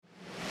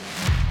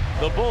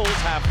The Bulls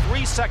have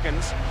 3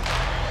 seconds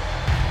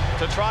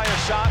to try a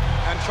shot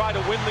and try to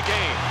win the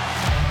game.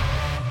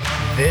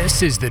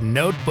 This is the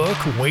Notebook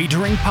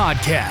Wagering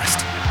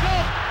Podcast. Go!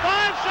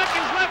 5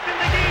 seconds left in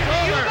the game.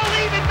 Do you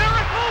believe in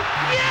miracles?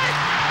 Yes!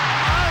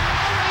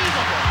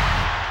 Unbelievable.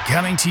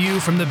 Coming to you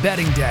from the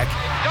betting deck.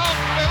 Don't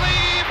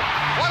believe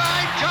what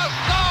I just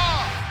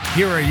saw.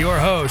 Here are your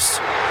hosts.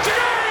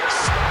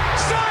 Diggs!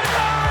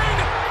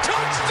 Sideline!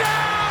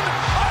 Touchdown!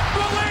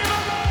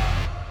 Unbelievable!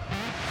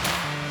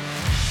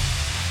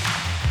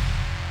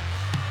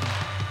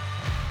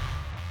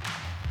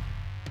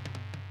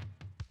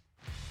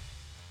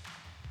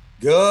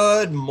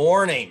 Good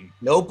morning,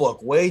 Notebook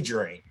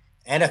Wagering,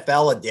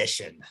 NFL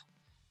edition.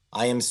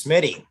 I am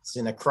Smitty.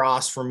 Sitting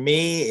across from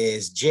me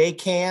is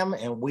J-Cam,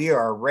 and we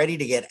are ready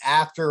to get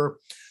after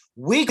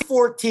Week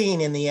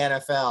 14 in the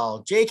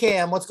NFL.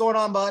 J-Cam, what's going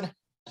on, bud?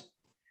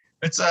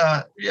 It's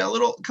a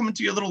little coming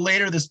to you a little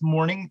later this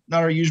morning.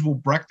 Not our usual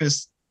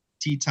breakfast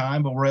tea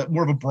time, but we're at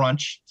more of a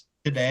brunch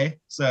today.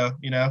 So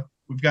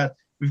we've got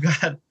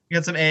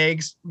some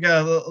eggs. We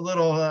got a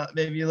little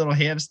maybe a little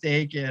ham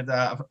steak and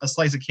a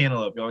slice of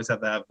cantaloupe. You always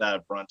have to have that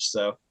at brunch.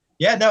 So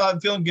yeah, no, I'm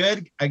feeling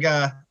good.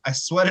 I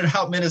sweated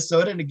out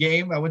Minnesota in a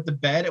game. I went to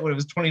bed when it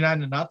was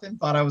 29-0.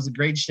 Thought I was in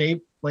great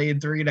shape, playing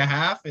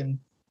 3.5, and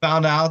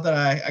found out that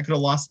I could have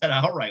lost that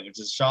outright, which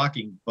is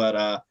shocking. But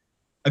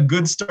a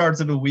good start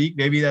to the week.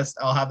 Maybe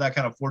I'll have that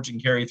kind of fortune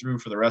carry through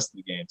for the rest of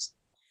the games.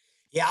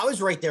 Yeah, I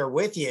was right there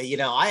with you.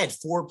 I had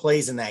 4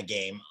 plays in that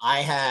game. I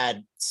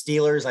had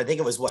Steelers. I think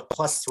it was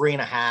plus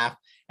 3.5.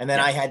 And then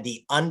I had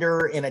the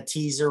under in a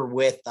teaser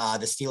with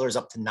the Steelers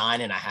up to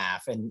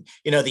 9.5. And,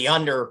 the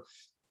under,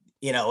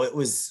 it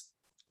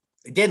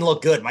didn't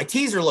look good. My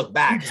teaser looked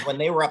bad because when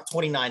they were up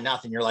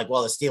 29-0, you're like,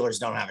 well, the Steelers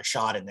don't have a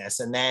shot in this.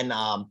 And then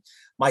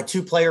my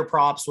 2 player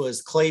props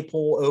was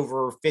Claypool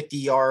over 50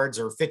 yards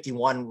or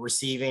 51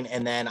 receiving.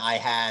 And then I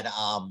had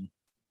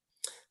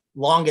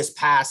longest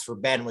pass for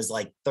Ben was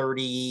like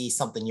 30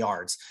 something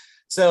yards.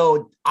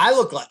 So I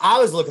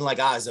was looking like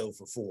I was 0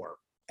 for 4.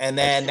 And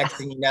then next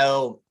thing you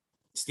know,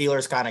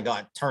 Steelers kind of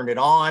got turned it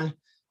on.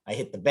 I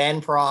hit the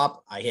Ben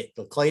prop. I hit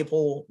the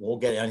Claypool. We'll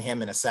get on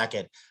him in a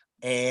second.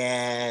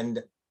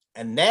 And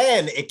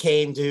then it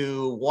came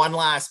to one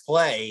last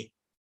play.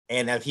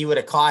 And if he would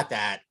have caught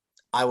that,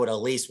 I would have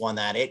at least won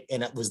that.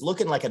 And it was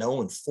looking like an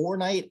 0-4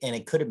 night, and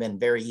it could have been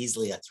very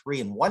easily a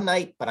 3-1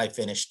 night, but I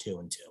finished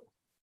 2-2.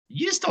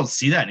 You just don't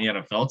see that in the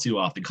NFL too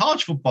often.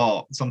 College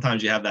football,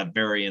 sometimes you have that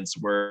variance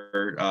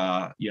where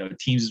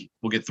teams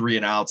will get 3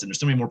 and outs, and there's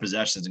so many more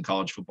possessions in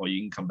college football.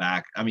 You can come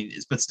back. I mean,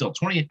 but still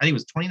 20. I think it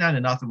was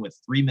 29-0 with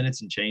 3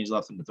 minutes and change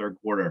left in the third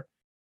quarter,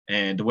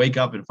 and to wake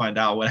up and find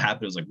out what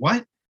happened, it was like,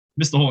 what?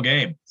 Missed the whole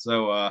game.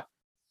 So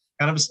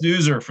kind of a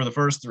snoozer for the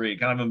first 3.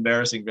 Kind of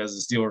embarrassing as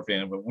a Steeler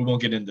fan, but we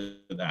won't get into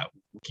that.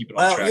 We'll keep it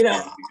on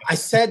track. I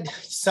said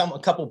a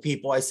couple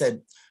people. I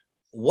said,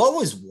 what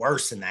was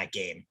worse in that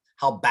game?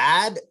 How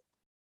bad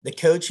the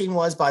coaching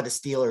was by the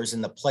Steelers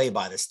and the play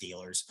by the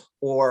Steelers,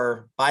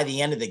 or by the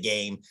end of the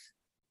game,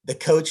 the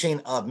coaching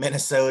of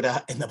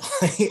Minnesota and the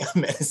play of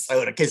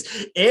Minnesota.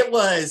 Because it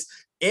was,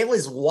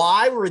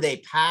 why were they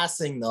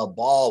passing the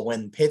ball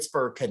when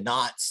Pittsburgh could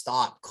not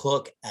stop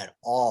Cook at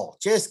all?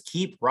 Just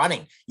keep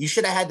running. You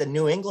should have had the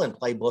New England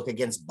playbook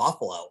against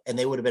Buffalo and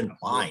they would have been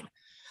fine.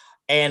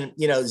 And,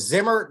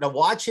 Zimmer, to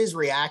watch his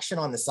reaction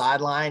on the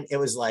sideline, it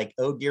was like,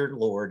 oh, dear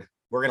Lord,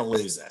 we're going to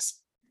lose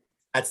this.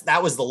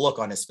 That was the look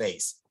on his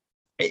face.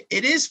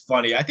 It is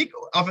funny. I think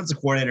offensive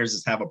coordinators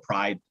just have a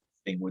pride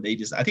thing where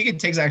I think it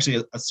takes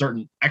actually a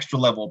certain extra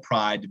level of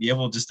pride to be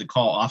able just to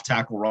call off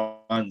tackle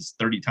runs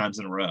 30 times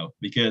in a row,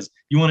 because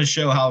you want to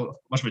show how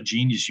much of a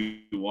genius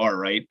you are,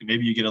 right?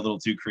 Maybe you get a little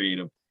too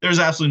creative. There's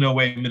absolutely no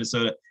way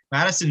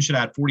Madison should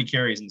have had 40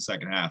 carries in the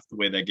second half, the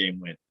way that game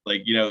went.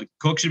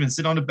 Cook should have been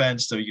sitting on the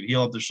bench so he could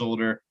heal up the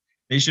shoulder.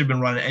 They should have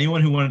been running.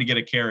 Anyone who wanted to get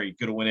a carry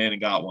could have went in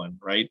and got one,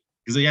 right?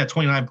 Because they had a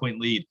 29-point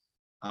lead.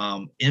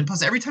 And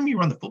plus, every time you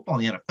run the football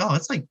in the NFL,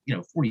 it's like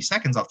 40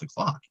 seconds off the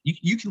clock.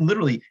 You can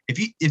literally,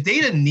 if they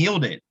had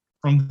nailed it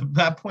from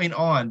that point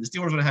on, the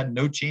Steelers would have had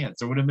no chance.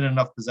 There would have been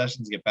enough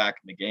possessions to get back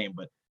in the game.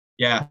 But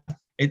yeah,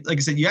 like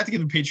I said, you have to give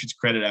the Patriots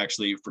credit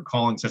actually for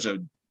calling such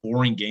a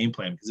boring game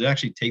plan, because it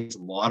actually takes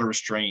a lot of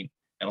restraint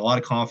and a lot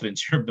of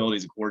confidence in your ability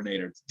as a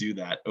coordinator to do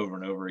that over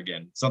and over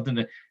again. Something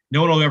that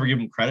no one will ever give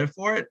them credit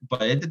for it,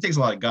 but it takes a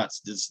lot of guts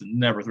just to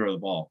never throw the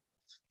ball.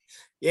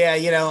 Yeah,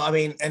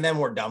 and then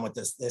we're done with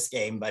this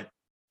game, but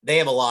they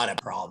have a lot of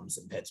problems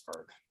in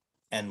Pittsburgh.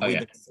 And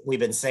we've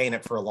been saying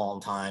it for a long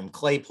time.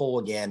 Claypool,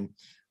 again,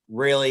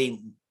 really,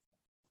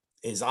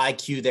 his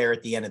IQ there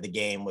at the end of the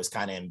game was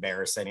kind of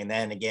embarrassing. And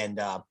then again,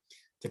 to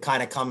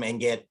kind of come and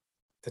get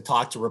to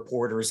talk to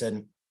reporters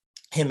and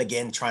him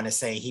again trying to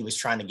say he was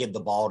trying to give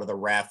the ball to the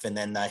ref, and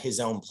then his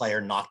own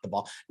player knocked the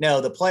ball.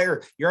 No,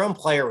 your own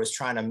player was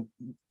trying to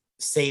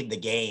save the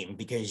game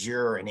because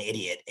you're an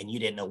idiot and you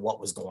didn't know what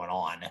was going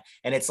on.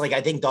 And it's like, I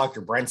think Dr.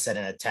 Brent said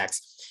in a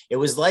text,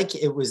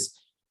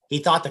 he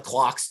thought the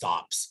clock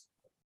stops.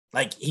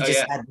 Like he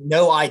had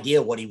no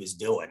idea what he was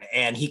doing.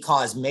 And he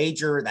caused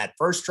that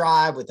first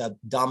drive with a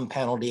dumb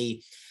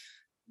penalty.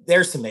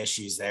 There's some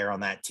issues there on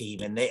that team.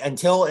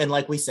 And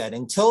like we said,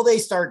 until they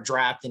start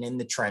drafting in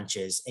the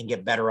trenches and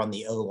get better on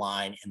the O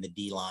line and the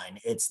D line,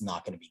 it's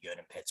not going to be good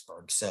in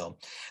Pittsburgh. So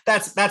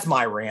that's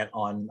my rant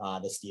on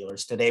the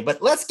Steelers today,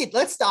 but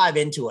let's dive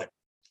into it.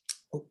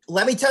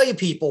 Let me tell you,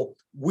 people,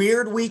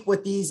 weird week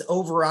with these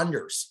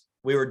over-unders.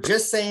 We were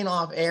just saying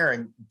off air,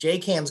 and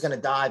J-Cam's going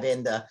to dive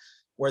into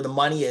where the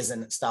money is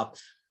and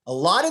stuff. A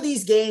lot of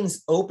these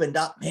games opened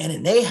up, man,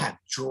 and they have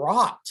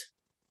dropped,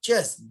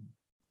 just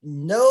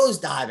nose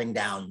diving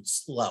down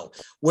slow,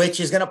 which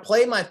is going to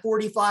play my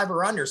 45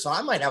 or under. So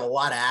I might have a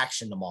lot of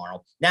action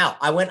tomorrow. Now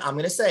I'm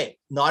going to say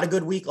not a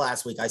good week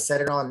last week. I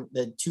said it on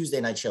the Tuesday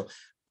night show,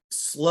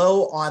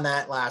 slow on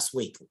that last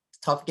week.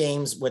 Tough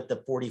games with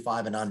the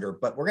 45 and under,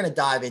 but we're going to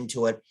dive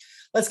into it.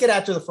 Let's get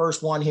after the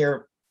first one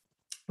here.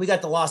 We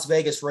got the Las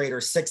Vegas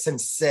Raiders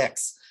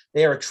 6-6.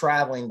 They are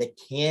traveling to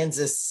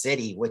Kansas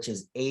City, which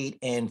is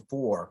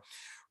 8-4.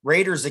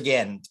 Raiders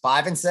again,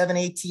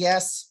 5-7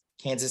 ATS.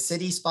 Kansas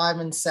City's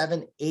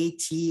 5-7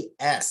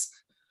 ATS.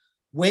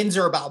 Winds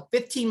are about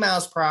 15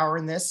 miles per hour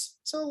in this.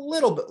 So a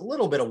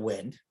little bit of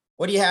wind.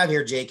 What do you have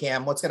here,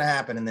 J-Cam? What's going to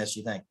happen in this,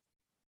 you think?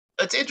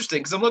 It's interesting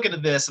because I'm looking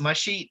at this and my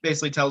sheet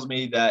basically tells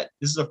me that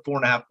this is a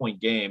 4.5 point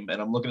game,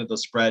 and I'm looking at the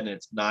spread and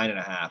it's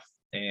 9.5.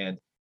 And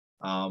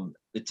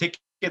the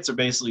tickets are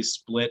basically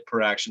split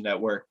per Action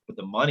Network, but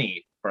the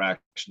money per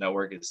Action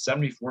Network is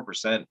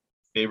 74%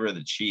 favor of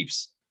the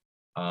Chiefs.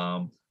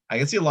 I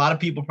can see a lot of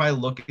people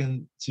probably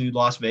looking to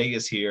Las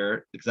Vegas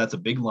here because that's a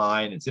big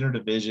line. It's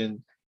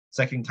interdivision,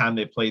 second time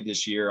they played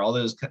this year. All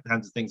those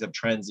kinds of things have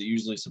trends that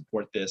usually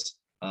support this.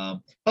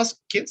 Plus,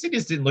 Kansas City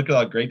just didn't look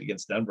all great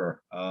against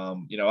Denver.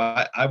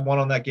 I won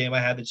on that game. I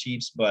had the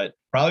Chiefs, but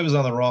probably was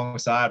on the wrong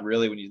side,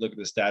 really, when you look at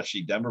the stat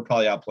sheet. Denver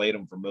probably outplayed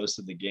them for most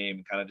of the game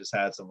and kind of just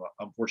had some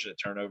unfortunate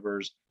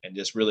turnovers and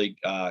just really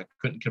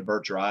couldn't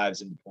convert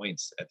drives into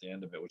points at the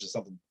end of it, which is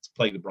something that's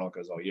plagued the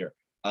Broncos all year.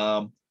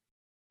 I'm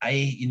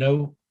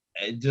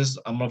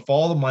going to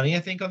follow the money, I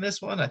think, on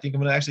this one. I think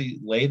I'm going to actually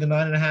lay the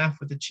 9.5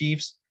 with the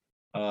Chiefs.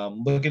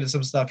 Looking at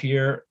some stuff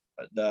here,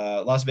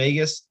 the Las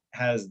Vegas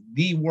has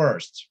the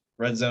worst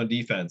red zone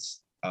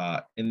defense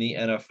in the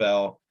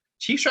NFL.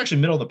 Chiefs are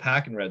actually middle of the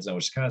pack in red zone,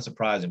 which is kind of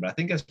surprising, but I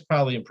think that's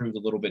probably improved a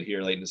little bit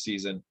here late in the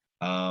season.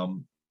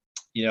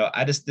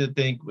 I just did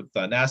think with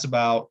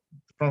Nassau,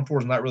 the front four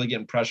is not really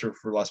getting pressure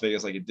for Las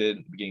Vegas like it did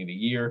at the beginning of the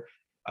year.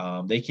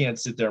 They can't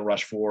sit there and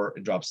rush 4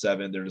 and drop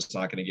 7. They're just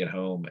not going to get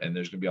home, and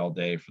there's going to be all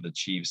day for the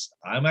Chiefs.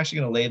 I'm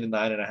actually going to lay the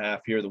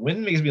 9.5 here. The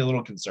wind makes me a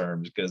little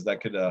concerned because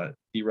that could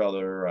derail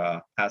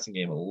their passing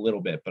game a little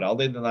bit, but I'll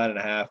lay the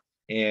 9.5.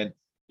 And,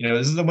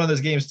 this is one of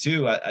those games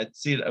too. I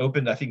see it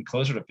opened, I think,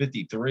 closer to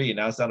 53, and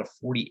now it's down to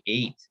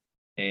 48.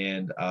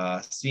 And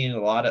seeing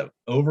a lot of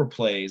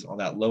overplays on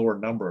that lower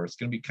number. It's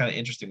going to be kind of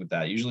interesting with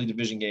that. Usually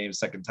division games,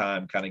 second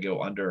time, kind of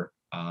go under.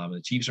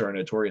 The Chiefs are a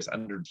notorious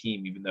under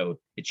team, even though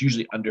it's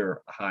usually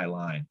under a high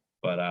line.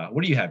 But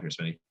what do you have here,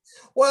 Smitty?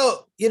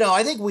 Well,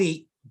 I think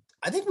we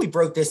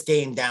broke this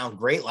game down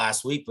great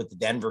last week with the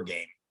Denver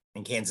game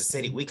in Kansas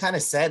City. We kind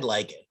of said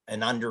like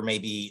an under,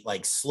 maybe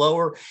like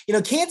slower.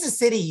 Kansas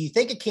City, you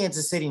think of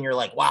Kansas City and you're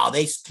like, wow,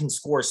 they can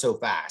score so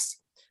fast.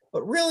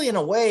 But really, in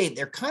a way,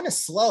 they're kind of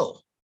slow.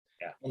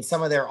 Yeah. And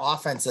some of their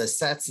offensive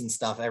sets and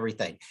stuff,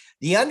 everything.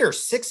 The under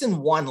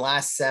 6-1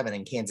 last 7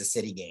 in Kansas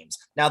City games.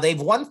 Now they've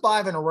won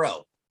 5 in a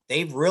row.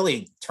 They've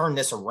really turned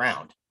this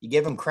around. You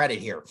give them credit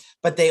here,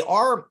 but they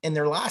are in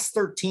their last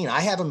 13.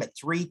 I have them at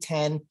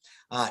 3-10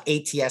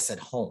 ATS at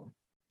home.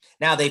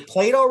 Now they've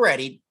played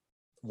already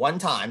one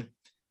time.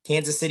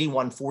 Kansas City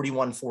won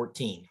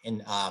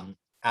 41-14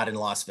 out in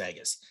Las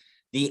Vegas.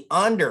 The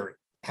under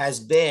has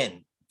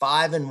been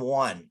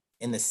 5-1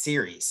 in the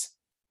series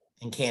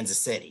in Kansas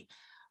City.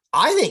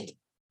 I think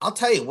I'll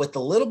tell you, with a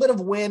little bit of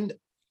wind,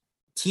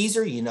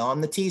 teaser, I'm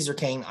the teaser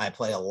king. I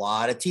play a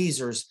lot of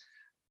teasers.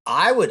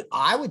 I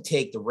would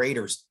take the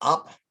Raiders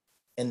up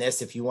in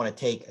this if you want to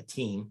take a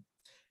team,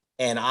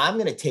 and I'm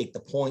going to take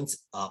the points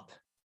up,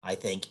 I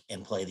think,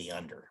 and play the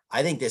under.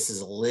 I think this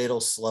is a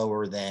little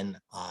slower than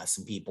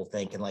some people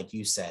think. And like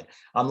you said,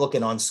 I'm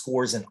looking on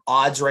scores and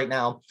odds right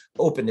now,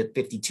 opened at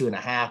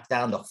 52.5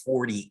 down to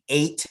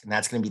 48. And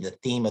that's going to be the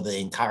theme of the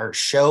entire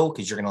show,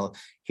 because you're going to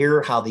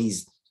hear how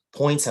these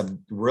points have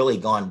really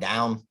gone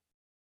down.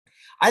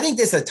 I think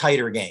this is a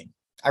tighter game.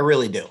 I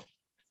really do.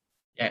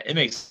 Yeah, it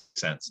makes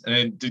sense. And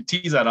then to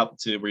tease that up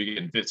to where you're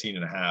getting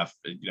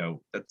 15.5,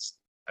 that's,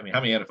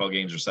 how many NFL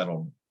games are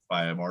settled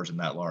by a margin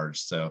that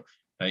large? So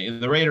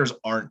the Raiders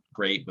aren't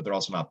great, but they're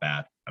also not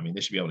bad.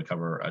 They should be able to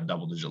cover a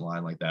double-digit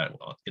line like that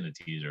in a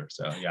teaser.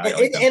 So yeah,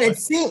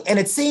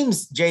 it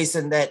seems,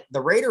 Jason, that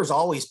the Raiders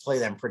always play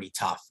them pretty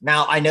tough.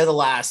 Now I know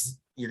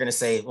you're going to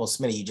say, well,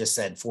 Smitty, you just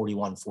said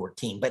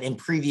 41-14, but in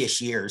previous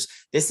years,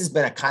 this has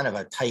been a kind of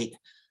a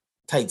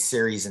tight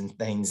series and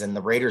things, and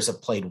the Raiders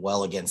have played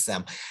well against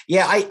them.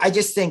 Yeah, I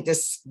just think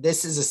this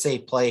is a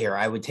safe play here.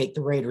 I would take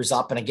the Raiders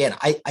up. And again,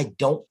 I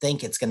don't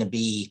think it's going to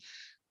be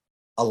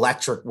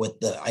electric with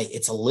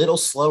it's a little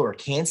slower.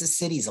 Kansas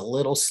City's a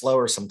little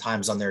slower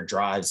sometimes on their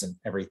drives and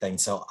everything.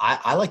 So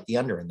I like the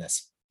under in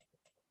this.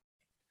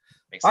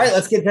 All right,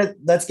 let's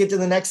get to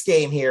the next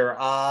game here.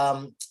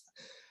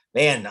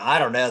 Man, I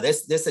don't know.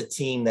 This is a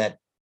team that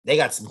they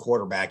got some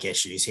quarterback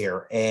issues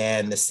here,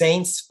 and the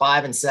Saints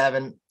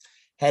 5-7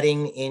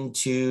 heading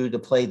into to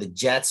play the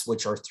Jets,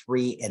 which are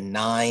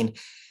 3-9.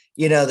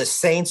 You know, the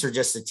Saints are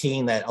just a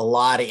team that a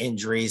lot of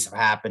injuries have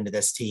happened to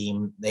this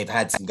team. They've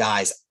had some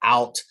guys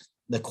out.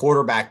 The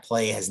quarterback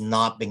play has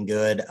not been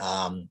good.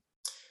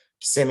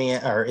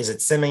 Simeon, or is it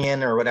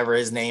Simeon or whatever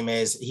his name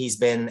is? He's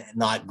been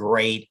not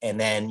great. And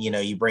then, you know,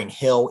 you bring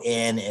Hill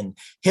in, and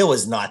Hill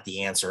is not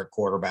the answer at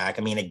quarterback.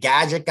 I mean, a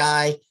gadget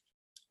guy,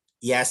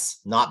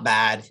 yes, not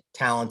bad,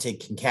 talented,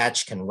 can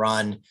catch, can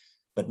run.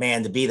 But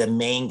man, to be the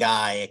main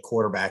guy at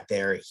quarterback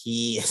there,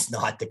 he is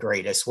not the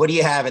greatest. What do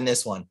you have in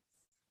this one?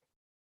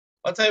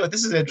 I'll tell you what,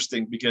 this is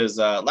interesting because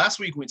last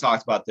week when we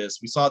talked about this,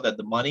 we saw that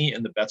the money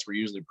and the bets were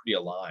usually pretty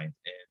aligned.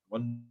 And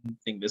one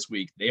thing this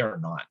week, they are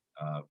not.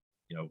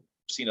 You know,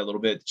 seen a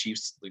little bit. The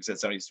Chiefs, like I said,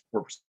 74%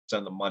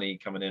 of the money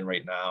coming in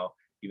right now,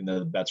 even though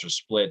the bets are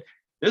split.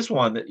 This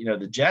one, you know,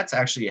 the Jets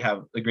actually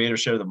have the greater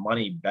share of the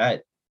money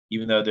bet,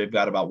 even though they've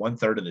got about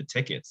 1/3 of the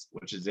tickets,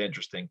 which is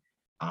interesting.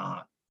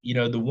 You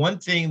know, the one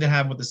thing that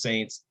happened with the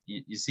Saints,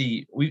 you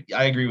see,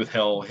 I agree with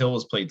Hill. Hill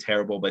has played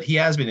terrible, but he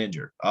has been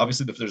injured.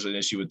 Obviously, if there's an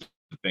issue with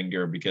the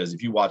finger, because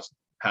if you watch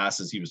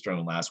passes he was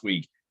throwing last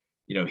week,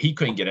 you know, he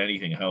couldn't get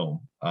anything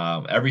home.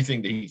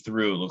 Everything that he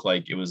threw looked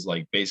like it was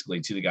like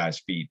basically to the guy's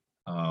feet.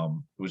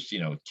 Which, you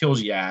know,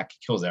 kills yak,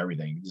 kills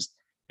everything. Just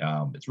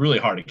it's really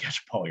hard to catch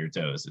a ball on your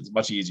toes. It's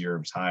much easier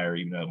if it's higher,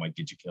 even though it might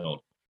get you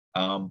killed.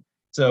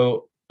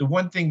 So the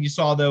one thing you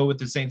saw though with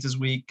the Saints this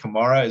week,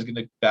 Kamara is going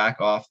to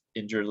back off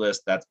injured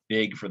list. That's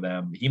big for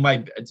them. He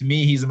might, to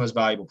me, he's the most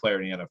valuable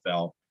player in the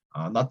NFL.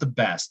 Not the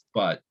best,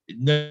 but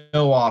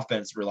no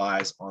offense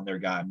relies on their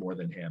guy more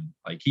than him.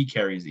 Like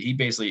he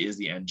basically is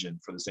the engine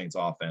for the Saints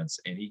offense,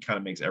 and he kind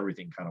of makes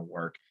everything kind of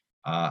work.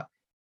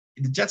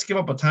 The Jets give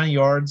up a ton of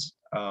yards.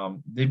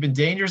 They've been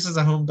dangerous as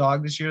a home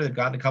dog this year. They've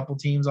gotten a couple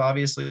teams,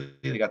 obviously.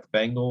 They got the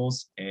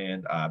Bengals,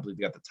 and I believe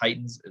they got the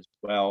Titans as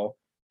well.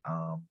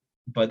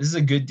 But this is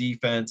a good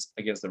defense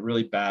against a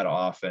really bad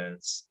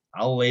offense.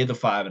 I'll lay the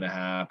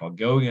 5.5. I'll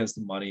go against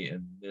the money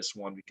in this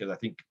one because I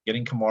think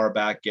getting Kamara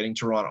back, getting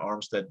Teron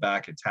Armstead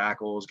back at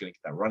tackle is going to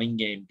get that running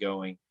game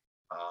going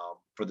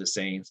for the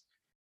Saints.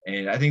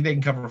 And I think they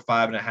can cover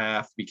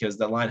 5.5 because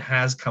the line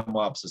has come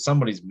up, so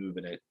somebody's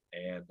moving it.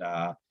 And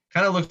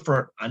kind of look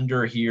for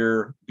under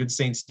here. Good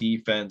Saints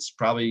defense.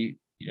 Probably,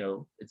 you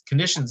know, it's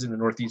conditions in the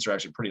Northeast are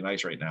actually pretty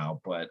nice right now,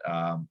 but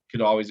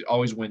could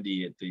always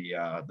windy at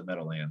the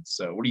Meadowlands.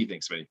 So what do you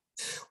think, Smitty?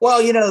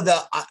 Well, you know,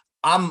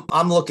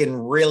 I'm looking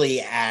really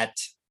at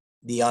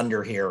the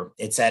under here.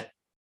 It's at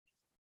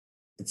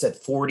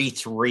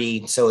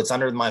 43, so it's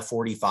under my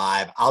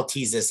 45. I'll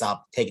tease this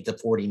up, take it to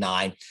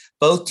 49.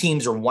 Both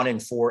teams are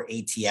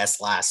 1-4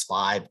 ATS last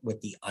 5 with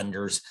the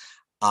unders.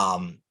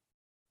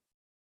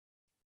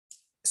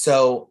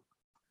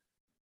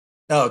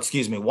 Oh,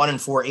 excuse me,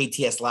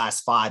 1-4 ATS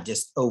last 5,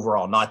 just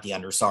overall, not the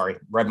under. Sorry,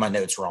 read my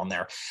notes wrong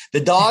there. The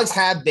dogs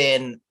have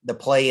been the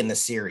play in the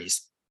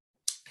series.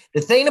 The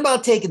thing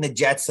about taking the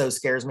Jets, though,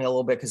 scares me a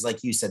little bit because,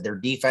 like you said, their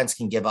defense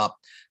can give up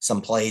some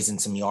plays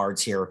and some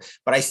yards here.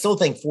 But I still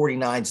think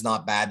 49 is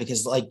not bad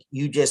because, like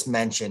you just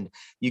mentioned,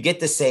 you get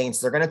the Saints.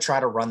 They're going to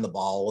try to run the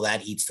ball. Well,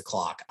 that eats the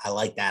clock. I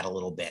like that a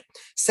little bit.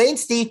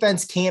 Saints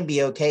defense can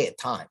be okay at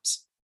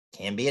times.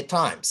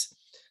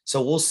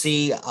 So we'll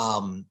see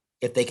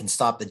if they can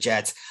stop the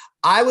Jets.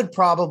 I would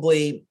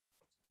probably,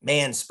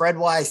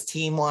 spread-wise,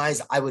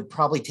 team-wise, I would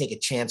probably take a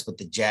chance with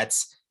the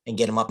Jets and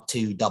get them up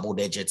to double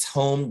digits.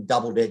 Home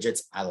double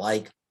digits, I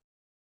like.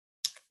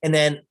 And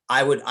then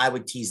I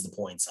would tease the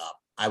points up.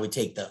 I would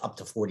take the up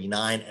to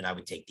 49, and I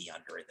would take the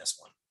under in this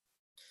one.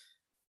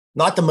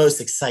 Not the most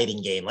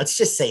exciting game. Let's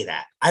just say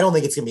that. I don't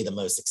think it's going to be the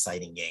most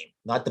exciting game.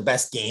 Not the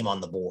best game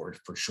on the board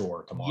for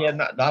sure tomorrow. Yeah,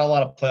 not a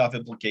lot of playoff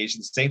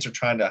implications. Saints are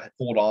trying to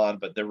hold on,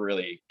 but they're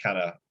really kind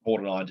of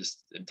holding on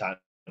just in time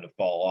to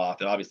fall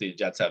off. And obviously the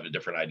Jets have a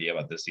different idea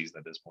about this season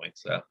at this point.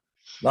 So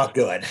not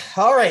good.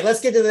 All right,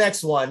 let's get to the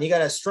next one. You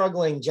got a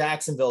struggling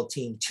Jacksonville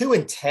team,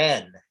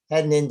 2-10,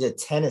 heading into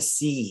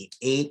Tennessee,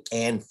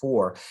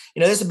 8-4.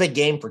 You know, this is a big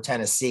game for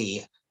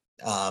Tennessee.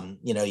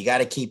 You know, you got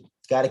to keep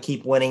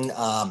winning.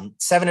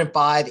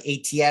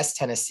 7-5 ATS,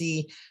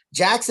 Tennessee.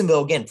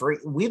 Jacksonville, again,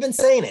 we've been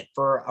saying it,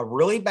 for a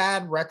really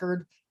bad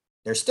record.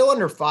 They're still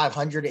under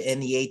 500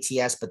 in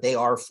the ATS, but they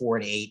are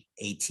 4-8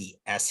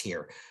 ATS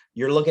here.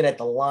 You're looking at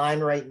the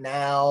line right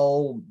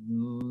now,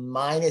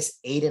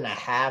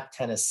 -8.5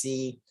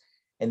 Tennessee,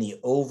 and the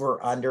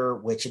over-under,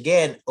 which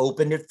again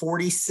opened at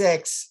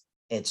 46.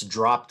 It's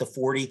dropped to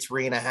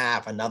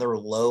 43.5. Another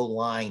low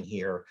line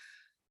here.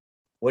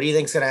 What do you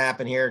think is going to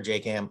happen here,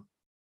 J-Cam?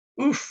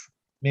 Oof,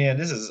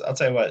 man, I'll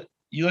tell you what,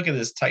 you look at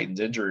this Titans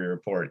injury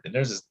report, and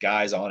there's just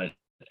guys on it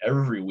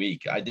every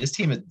week. This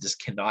team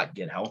just cannot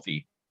get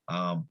healthy.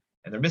 And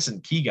they're missing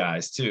key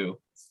guys too.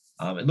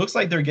 It looks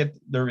like they're get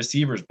their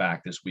receivers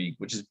back this week,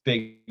 which is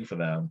big for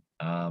them.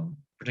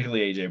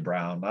 Particularly AJ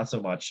Brown, not so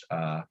much.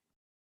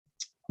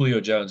 Julio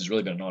Jones has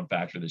really been a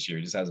non-factor this year.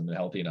 He just hasn't been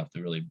healthy enough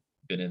to really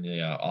been in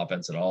the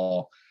offense at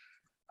all.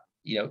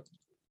 They're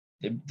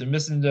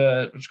missing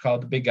what you call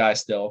it, the big guy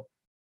still,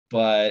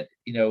 but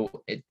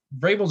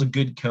Vrabel's a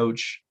good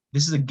coach.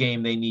 This is a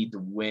game they need to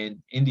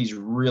win. Indy's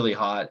really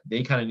hot.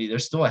 They're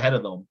still ahead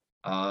of them.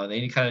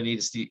 They kind of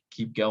need to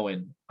keep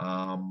going.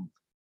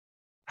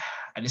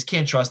 I just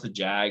can't trust the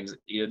Jags.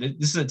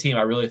 This is a team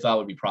I really thought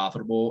would be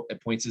profitable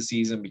at points this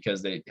season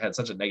because they had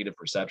such a negative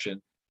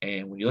perception.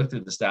 And when you looked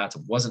at the stats,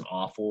 it wasn't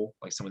awful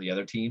like some of the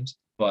other teams,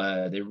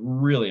 but they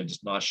really have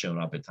just not shown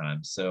up at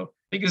times. So I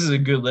think this is a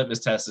good litmus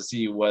test to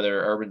see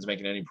whether Urban's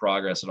making any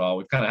progress at all.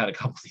 We've kind of had a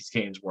couple of these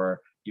games where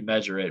you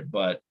measure it,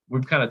 but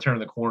we've kind of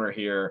turned the corner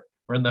here.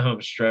 We're in the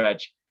home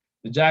stretch.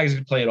 The Jags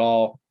could play it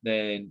all,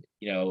 then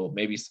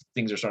maybe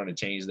things are starting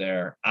to change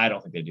there. I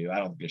don't think they do. I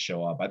don't think they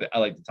show up. I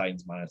like the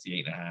Titans minus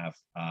the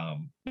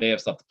 8.5. They have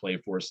stuff to play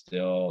for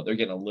still. They're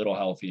getting a little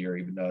healthier,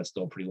 even though it's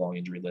still a pretty long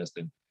injury list.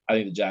 And I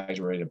think the Jags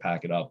are ready to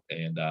pack it up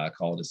and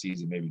call it a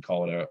season. Maybe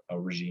call it a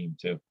regime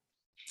too.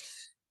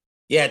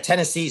 Yeah,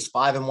 Tennessee's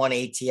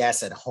 5-1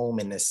 ATS at home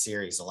in this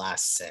series, the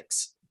last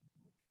 6.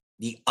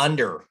 The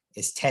under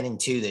is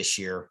 10-2 this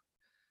year.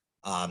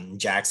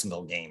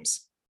 Jacksonville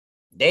games.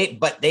 They've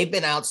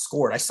been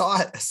outscored. I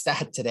saw a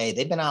stat today.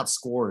 They've been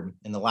outscored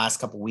in the last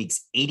couple of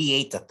weeks,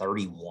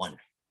 88-31.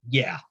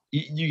 Yeah,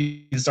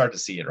 you can start to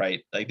see it,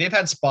 right? Like they've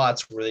had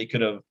spots where they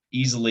could have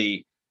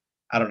easily,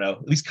 I don't know,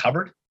 at least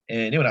covered.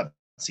 And they went out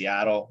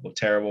Seattle, looked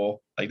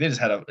terrible. Like they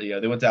just had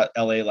they went to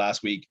LA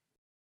last week,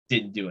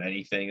 didn't do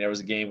anything. There was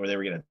a game where they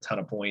were getting a ton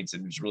of points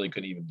and just really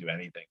couldn't even do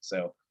anything.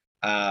 So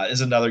this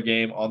is another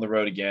game on the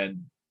road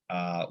again,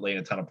 laying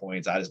a ton of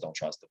points. I just don't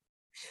trust them.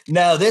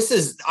 No,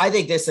 I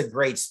think this is a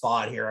great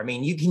spot here. I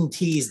mean, you can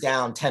tease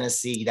down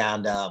Tennessee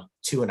down to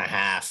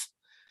 2.5.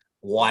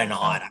 Why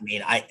not? I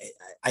mean, I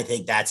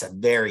think that's a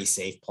very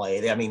safe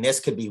play. I mean, this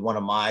could be one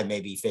of my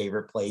maybe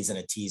favorite plays in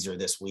a teaser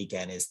this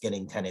weekend is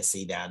getting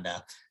Tennessee down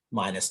to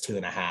minus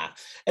 2.5.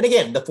 And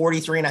again, the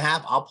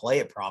 43.5, I'll play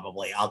it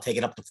probably. I'll take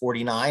it up to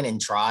 49 and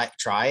try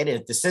it.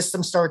 And if the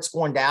system starts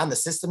going down, the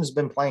system's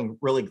been playing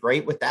really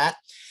great with that.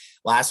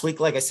 Last week,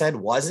 like I said,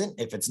 wasn't.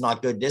 If it's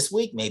not good this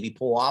week, maybe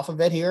pull off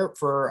of it here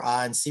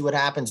and see what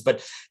happens.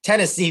 But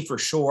Tennessee for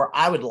sure,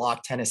 I would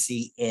lock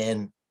Tennessee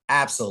in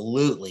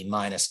absolutely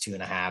minus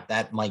 2.5.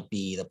 That might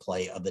be the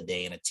play of the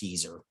day in a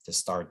teaser to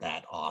start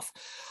that off.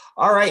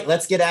 All right,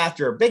 let's get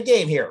after a big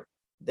game here.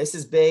 This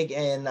is big,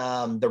 and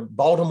the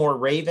Baltimore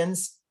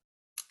Ravens,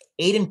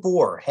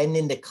 8-4, heading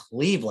into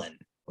Cleveland,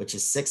 which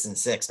is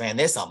 6-6. Man,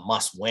 this is a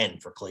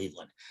must-win for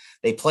Cleveland.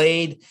 They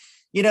played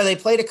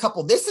a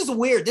couple. This is a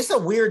weird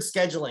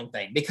scheduling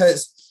thing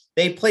because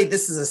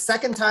this is the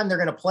second time they're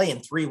going to play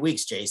in 3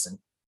 weeks, Jason.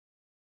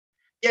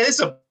 Yeah, this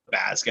is a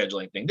bad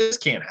scheduling thing. This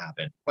can't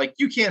happen. Like,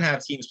 you can't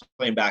have teams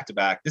playing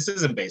back-to-back. This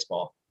isn't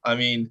baseball. I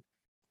mean,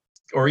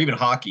 or even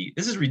hockey.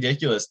 This is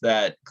ridiculous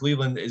that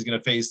Cleveland is going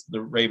to face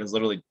the Ravens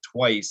literally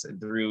twice in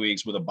 3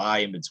 weeks with a bye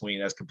in between.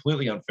 That's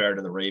completely unfair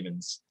to the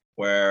Ravens,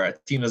 where a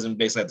team doesn't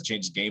basically have to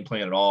change the game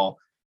plan at all.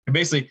 And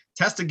basically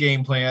test a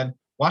game plan,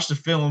 watch the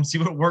film, see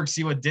what worked,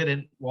 see what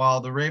didn't, while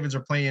the Ravens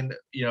are playing,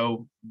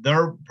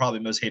 their probably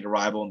most hated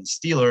rival and the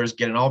Steelers,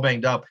 getting all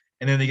banged up,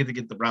 and then they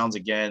get the Browns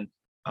again,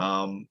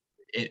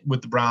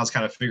 with the Browns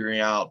kind of figuring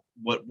out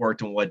what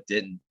worked and what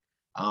didn't.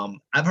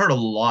 I've heard a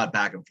lot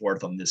back and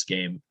forth on this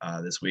game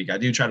this week. I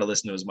do try to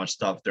listen to as much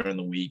stuff during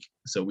the week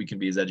so we can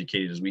be as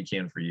educated as we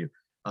can for you.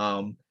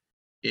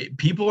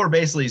 People are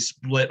basically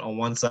split on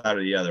one side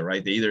or the other,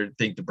 right? They either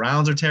think the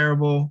Browns are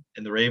terrible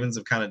and the Ravens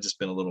have kind of just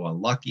been a little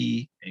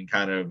unlucky and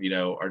kind of,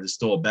 are just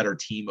still a better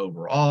team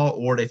overall,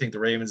 or they think the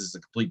Ravens is a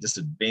complete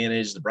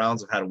disadvantage. The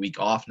Browns have had a week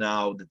off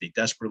now that they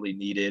desperately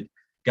needed.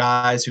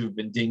 Guys who've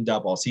been dinged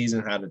up all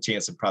season had a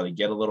chance to probably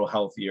get a little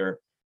healthier,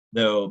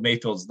 though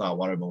Mayfield's not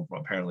one of them,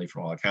 apparently,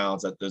 from all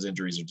accounts. That those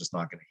injuries are just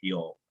not going to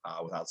heal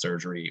without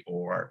surgery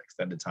or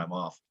extended time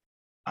off.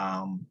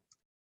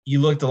 You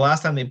look, the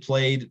last time they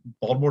played,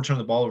 Baltimore turned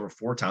the ball over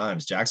 4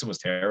 times. Jackson was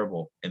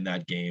terrible in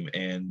that game,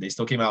 and they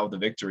still came out with the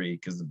victory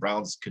because the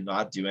Browns could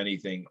not do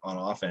anything on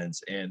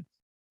offense. And,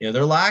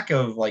 their lack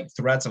of,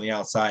 threats on the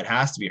outside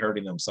has to be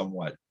hurting them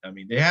somewhat. I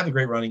mean, they have a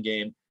great running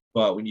game,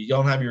 but when you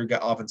don't have your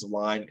offensive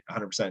line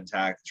 100%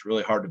 intact, it's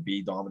really hard to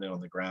be dominant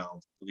on the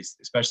ground, at least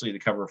especially to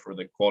cover for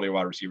the quality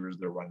wide receivers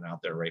that are running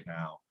out there right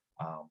now.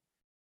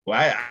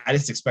 I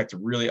just expect a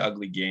really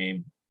ugly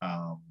game,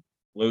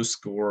 low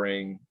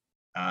scoring.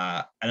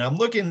 And I'm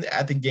looking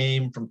at the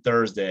game from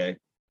Thursday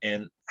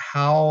and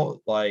how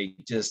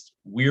just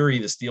weary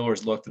the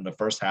Steelers looked in the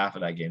first half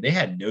of that game. They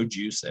had no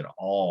juice at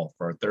all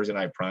for a Thursday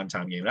night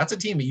primetime game. That's a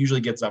team that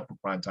usually gets up for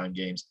primetime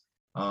games.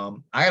 I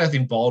got to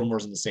think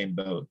Baltimore's in the same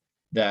boat,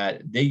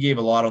 that they gave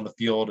a lot on the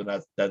field in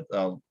that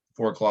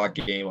 4:00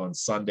 game on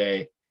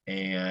Sunday.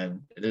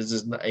 And there's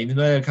just, even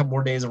though they had a couple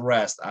more days of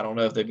rest, I don't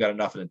know if they've got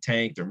enough in the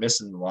tank. They're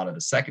missing a lot of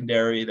the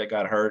secondary that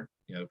got hurt,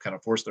 kind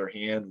of forced their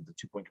hand with the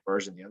 2-point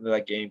conversion at the end of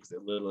that game because they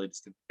literally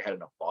just didn't had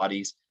enough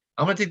bodies.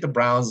 I'm going to take the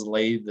Browns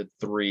lay the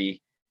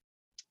 3.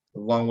 A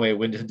long way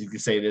winded to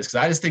say this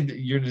because I just think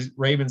that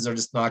Ravens are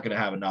just not going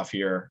to have enough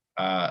here.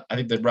 I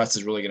think the rest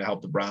is really going to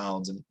help the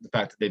Browns and the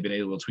fact that they've been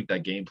able to tweak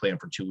that game plan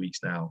for 2 weeks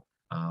now.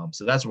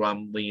 So that's where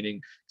I'm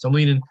leaning. So I'm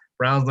leaning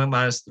Browns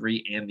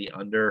 -3 and the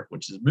under,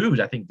 which is moved,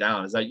 I think,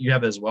 down. Is that you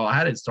have it as well? I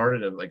had it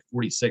started at like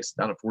 46,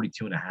 down to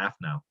 42.5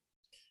 now.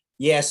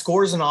 Yeah,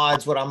 scores and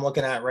odds, what I'm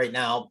looking at right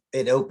now,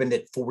 it opened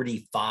at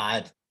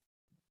 45,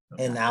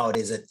 and now it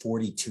is at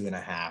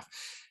 42.5.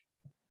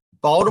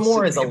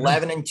 Baltimore is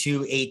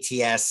 11-2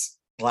 ATS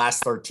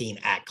last 13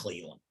 at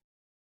Cleveland.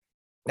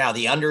 Now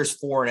the under is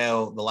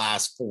 4-0 the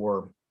last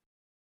 4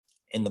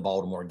 in the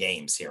Baltimore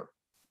games here.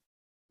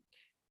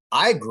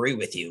 I agree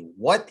with you.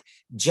 What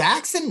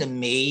Jackson to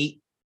me,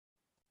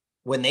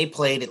 when they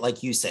played it,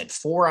 like you said,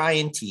 4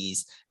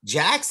 INTs,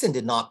 Jackson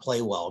did not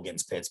play well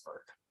against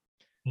Pittsburgh.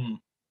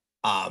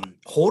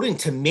 Holding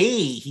to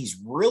me, he's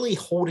really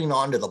holding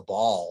on to the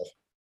ball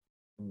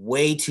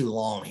way too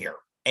long here.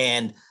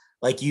 And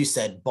like you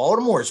said,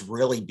 Baltimore's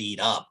really beat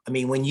up. I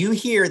mean, when you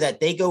hear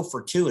that they go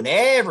for 2 and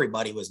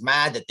everybody was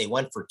mad that they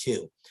went for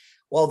 2.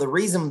 Well, the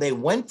reason they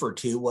went for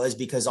 2 was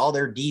because all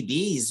their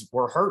DBs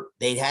were hurt.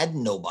 They had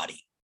nobody.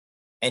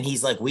 And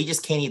he's like, we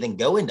just can't even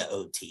go into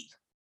OT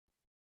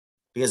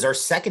because our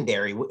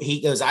secondary,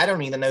 he goes, I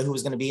don't even know who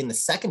was going to be in the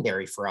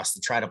secondary for us to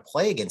try to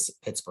play against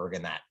Pittsburgh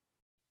in that.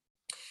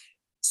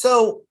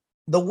 So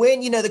the win,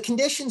 the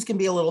conditions can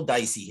be a little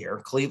dicey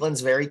here.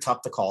 Cleveland's very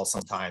tough to call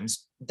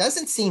sometimes.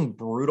 Doesn't seem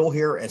brutal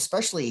here,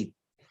 especially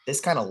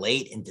this kind of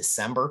late in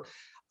December.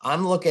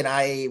 I'm looking,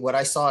 what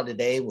I saw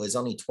today was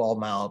only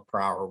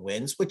 12-mile-per-hour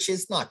winds, which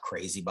is not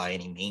crazy by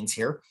any means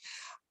here.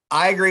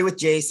 I agree with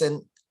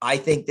Jason. I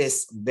think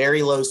this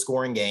very low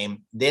scoring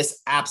game,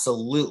 this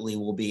absolutely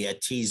will be a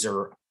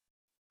teaser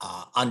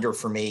under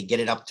for me.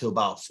 Get it up to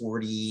about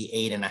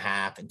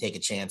 48.5 and take a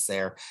chance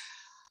there.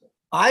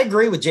 I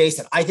agree with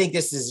Jason. I think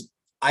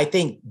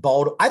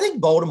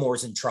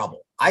Baltimore's in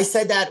trouble. I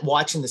said that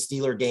watching the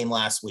Steeler game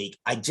last week.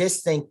 I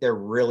just think they're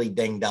really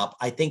dinged up.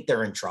 I think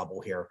they're in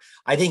trouble here.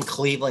 I think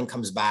Cleveland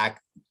comes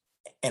back,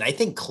 and I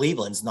think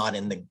Cleveland's not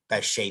in the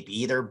best shape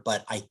either,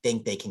 but I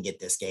think they can get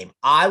this game.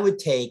 I would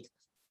take,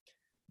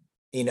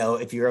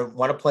 if you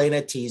want to play in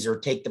a teaser,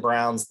 take the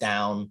Browns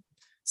down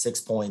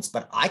 6 points,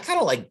 but I kind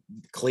of like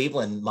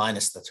Cleveland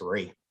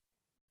 -3.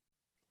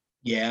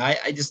 Yeah,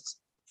 I just,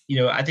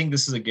 I think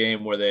this is a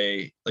game where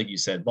they, like you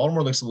said,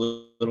 Baltimore looks a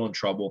little in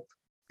trouble.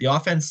 The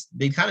offense,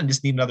 they kind of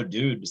just need another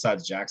dude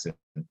besides Jackson.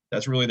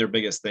 That's really their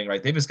biggest thing,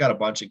 right? They've just got a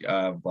bunch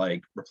of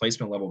like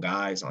replacement level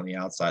guys on the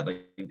outside.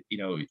 Like,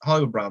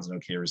 Hollywood Brown's an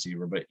okay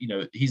receiver, but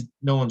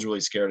no one's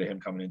really scared of him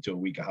coming into a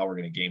week of how we're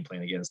going to game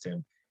plan against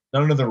him.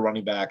 None of the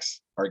running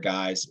backs are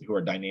guys who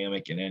are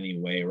dynamic in any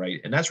way, right?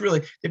 And that's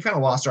really, they've kind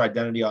of lost their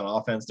identity on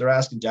offense. They're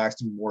asking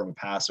Jackson to be more of a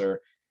passer.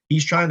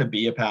 He's trying to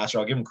be a passer.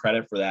 I'll give him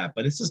credit for that,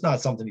 but it's just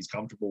not something he's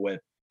comfortable with.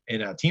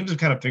 And teams have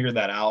kind of figured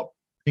that out.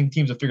 I think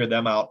teams have figured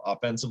them out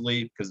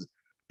offensively because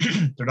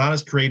they're not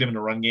as creative in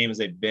the run game as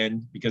they've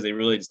been because they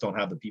really just don't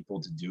have the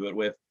people to do it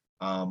with.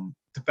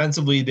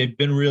 Defensively, they've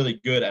been really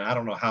good, and I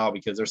don't know how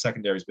because their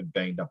secondary's been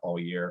banged up all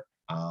year.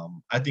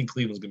 I think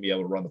Cleveland's going to be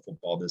able to run the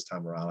football this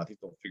time around. I think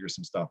they'll figure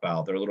some stuff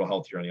out. They're a little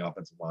healthier on the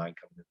offensive line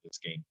coming into this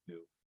game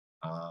too.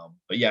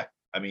 But yeah,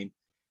 I mean,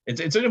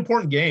 it's an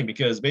important game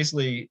because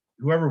basically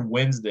whoever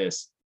wins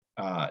this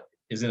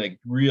is in a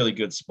really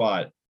good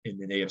spot in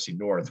the AFC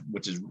North,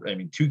 which is,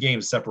 2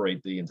 games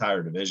separate the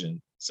entire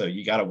division. So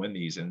you got to win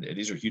these, and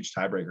these are huge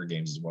tiebreaker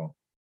games as well.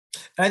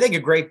 And I think a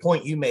great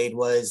point you made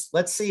was,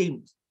 let's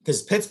see,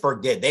 because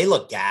Pittsburgh they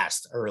looked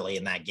gassed early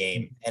in that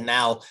game. And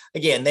now,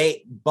 again,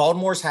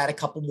 Baltimore's had a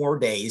couple more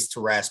days to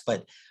rest,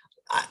 but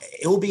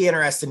it will be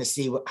interesting to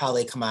see how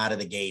they come out of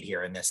the gate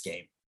here in this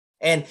game.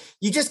 And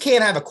you just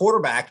can't have a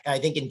quarterback, I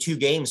think, in 2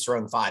 games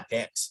throwing 5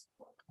 picks.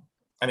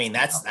 I mean,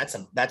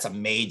 that's a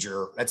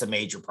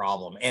major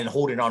problem, and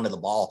holding on to the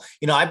ball.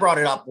 I brought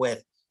it up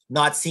with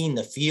not seeing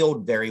the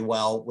field very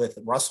well with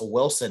Russell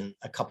Wilson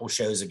a couple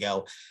shows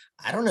ago.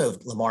 I don't know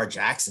if Lamar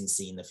Jackson's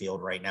seeing the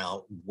field right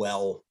now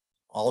well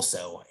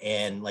also.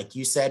 And like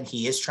you said,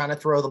 he is trying to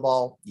throw the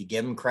ball. You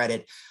give him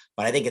credit,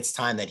 but I think it's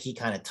time that he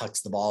kind of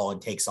tucks the ball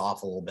and takes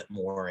off a little bit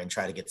more and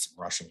try to get some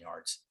rushing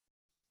yards.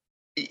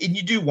 And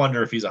you do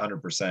wonder if he's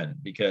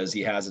 100% because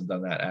he hasn't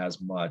done that as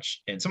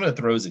much. And some of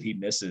the throws that he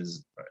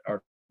misses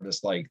are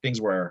just like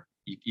things where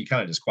you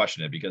kind of just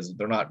question it because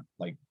they're not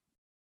like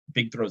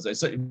big throws.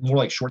 It's more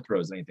like short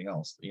throws than anything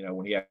else,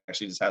 when he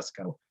actually just has to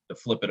kind of to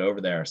flip it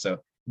over there. So I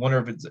wonder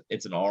if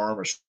it's an arm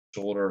or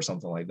shoulder or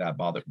something like that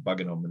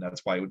bugging him. And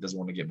that's why he doesn't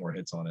want to get more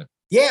hits on it.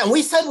 Yeah. And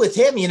we said with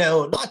him,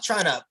 not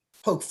trying to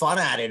poke fun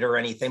at it or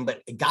anything,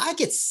 but a guy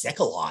gets sick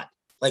a lot.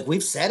 Like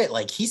we've said it,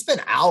 like he's been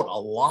out a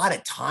lot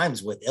of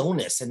times with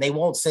illness and they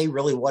won't say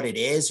really what it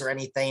is or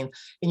anything.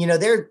 And,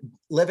 they're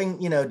living,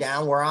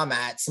 down where I'm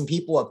at. Some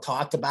people have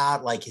talked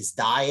about like his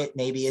diet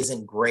maybe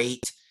isn't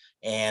great.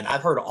 And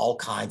I've heard all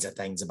kinds of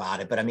things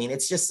about it, but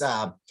it's just,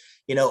 I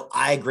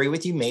agree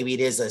with you. Maybe it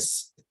is a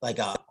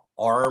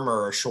arm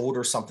or a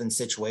shoulder something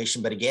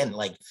situation. But again,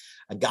 like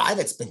a guy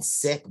that's been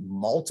sick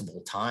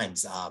multiple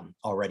times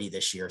already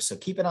this year. So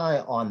keep an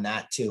eye on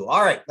that too.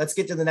 All right, let's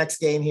get to the next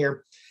game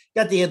here.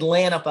 Got the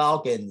Atlanta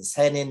Falcons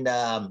heading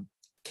into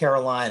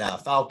Carolina.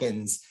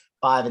 Falcons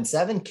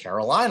 5-7,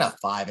 Carolina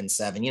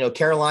 5-7. You know,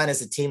 Carolina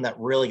is a team that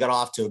really got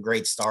off to a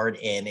great start,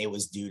 and it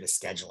was due to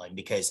scheduling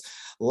because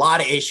a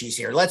lot of issues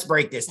here. Let's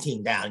break this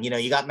team down. You know,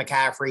 you got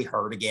McCaffrey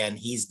hurt again.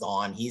 He's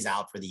gone. He's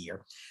out for the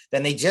year.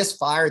 Then they just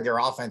fired their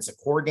offensive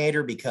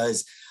coordinator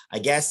because I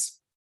guess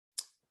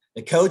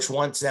the coach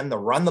wants them to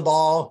run the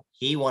ball.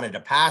 He wanted to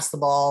pass the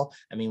ball.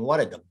 I mean, what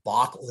a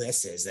debacle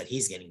this is that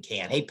he's getting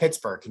canned. Hey,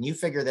 Pittsburgh, can you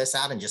figure this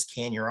out and just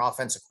can your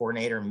offensive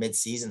coordinator in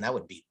midseason? That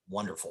would be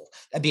wonderful.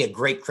 That'd be a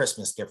great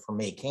Christmas gift for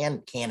me.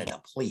 Can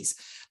Canada, please.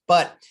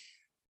 But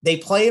they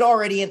played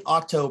already in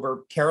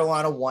October.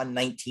 Carolina won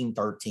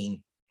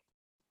 19-13.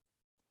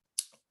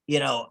 You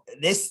know,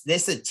 this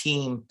is a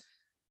team.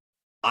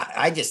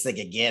 I just think,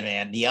 again,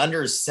 man, the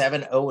under is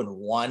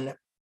 7-0-1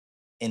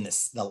 in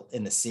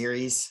the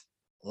series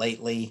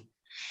lately.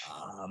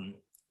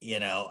 You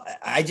know,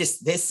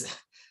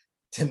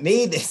 to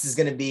me, this is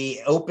going to be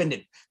open to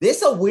this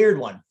is a weird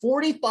one.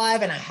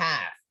 45.5.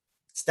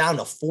 It's down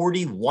to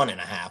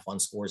 41.5 on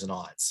scores and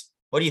odds.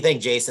 What do you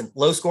think, Jason?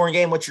 Low scoring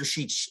game. What's your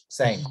sheet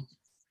saying?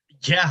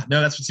 Yeah,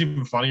 no, that's what's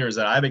even funnier is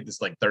that I make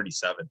this like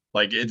 37.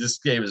 Like this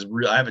game is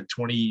real. I have it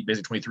 20,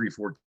 basically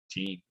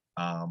 23-14,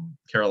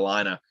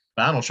 Carolina.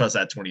 But I don't trust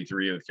that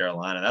 23 with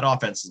Carolina. That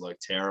offense has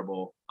looked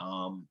terrible.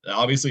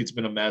 Obviously, it's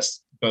been a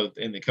mess both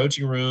in the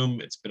coaching room.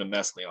 It's been a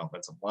mess in the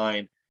offensive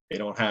line. They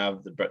don't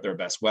have their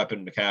best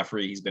weapon,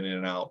 McCaffrey. He's been in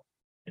and out,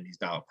 and he's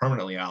now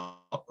permanently out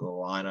of the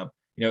lineup.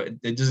 You know,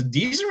 there's a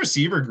decent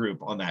receiver group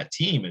on that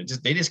team, and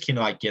they just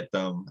cannot get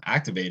them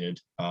activated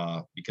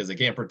because they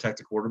can't protect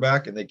the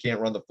quarterback and they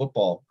can't run the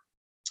football.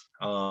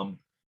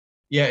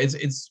 Yeah,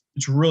 it's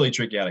really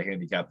tricky how to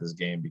handicap this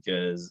game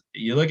because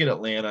you look at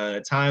Atlanta.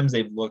 At times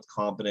they've looked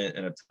competent,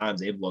 and at times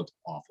they've looked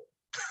awful.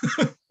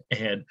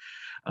 And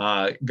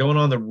going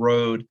on the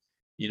road,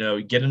 you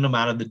know, getting them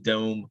out of the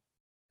dome,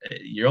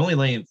 you're only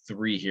laying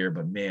 3 here,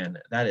 but man,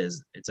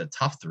 it's a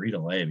tough 3 to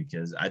lay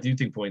because I do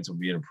think points will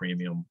be at a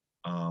premium.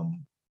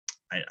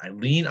 I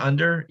lean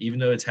under, even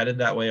though it's headed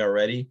that way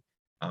already.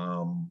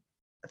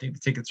 I think the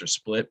tickets are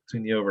split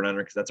between the over and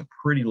under because that's a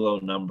pretty low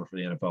number for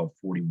the NFL,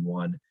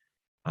 41.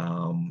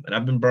 And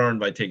I've been burned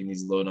by taking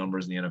these low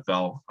numbers in the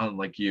NFL,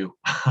 unlike you.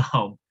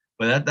 But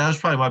that was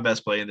probably my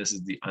best play, and this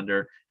is the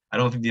under. I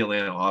don't think the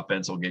Atlanta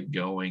offense will get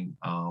going.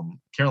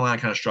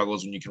 Carolina kind of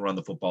struggles when you can run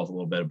the football with a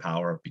little bit of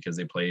power because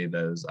they play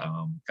those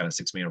kind of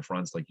 6-man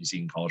fronts like you see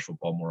in college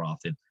football more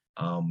often.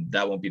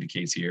 That won't be the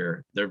case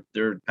here.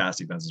 Their pass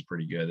defense is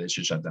pretty good. They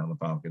should shut down the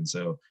Falcons.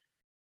 So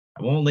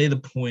I won't lay the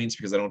points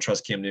because I don't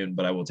trust Cam Newton,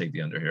 but I will take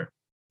the under here.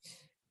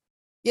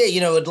 Yeah,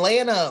 you know,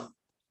 Atlanta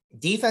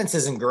defense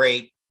isn't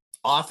great.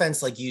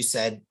 Offense, like you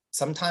said,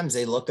 sometimes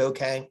they look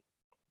okay.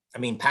 I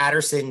mean,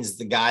 Patterson's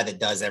the guy that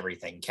does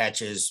everything,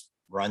 catches,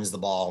 runs the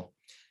ball.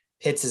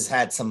 Pitts has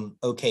had some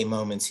okay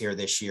moments here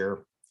this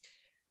year.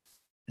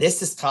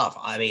 This is tough.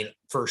 I mean,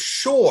 for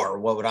sure,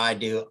 what would I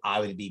do? I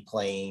would be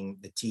playing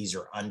the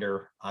teaser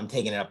under. I'm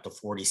taking it up to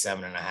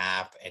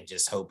 47.5 and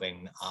just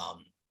hoping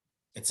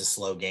it's a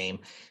slow game.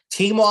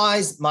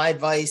 Team-wise, my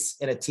advice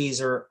in a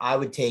teaser,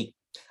 I'd take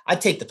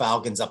the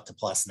Falcons up to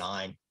 +9.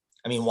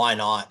 I mean, why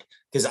not?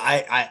 Because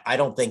I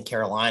don't think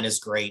Carolina's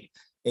great.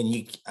 And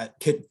you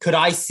could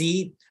I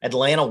see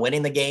Atlanta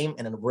winning the game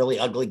in a really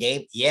ugly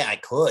game? Yeah, I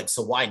could.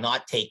 So why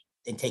not take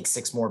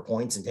 6 more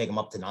points and take them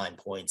up to 9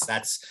 points?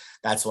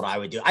 That's what I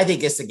would do. I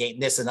think this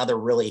is another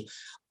really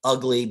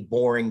ugly,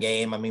 boring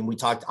game. I mean,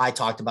 I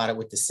talked about it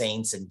with the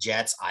Saints and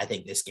Jets. I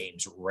think this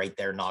game's right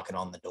there knocking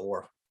on the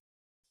door.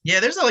 Yeah,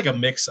 there's like a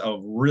mix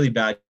of really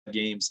bad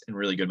games and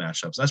really good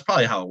matchups. That's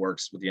probably how it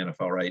works with the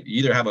NFL, right? You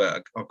either have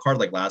a card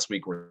like last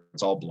week where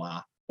it's all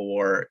blah,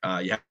 or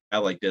you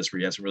have like this where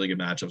you have some really good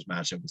matchups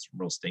matching with some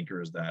real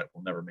stinkers that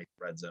will never make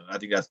the red zone. I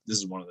think this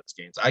is one of those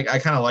games. I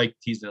kind of like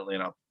teasing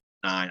Atlanta up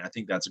 9. I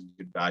think that's a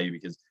good value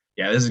because,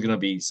 yeah, this is going to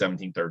be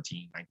 17-13,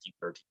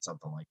 19-13,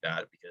 something like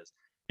that because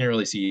you can't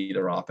really see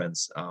either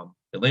offense.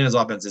 Atlanta's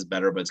offense is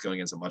better, but it's going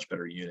against a much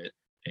better unit.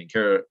 And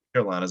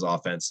Carolina's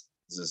offense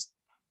is just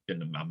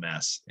been a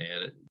mess.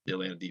 And the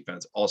Atlanta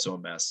defense, also a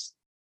mess.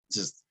 It's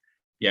just,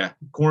 yeah,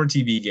 corner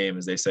TV game,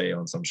 as they say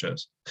on some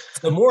shows.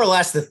 So more or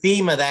less the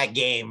theme of that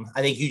game,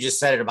 I think you just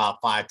said it about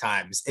 5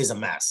 times, is a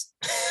mess.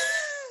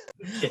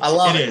 I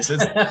love it.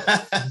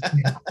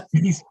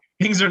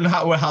 Things are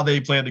not how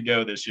they plan to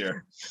go this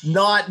year.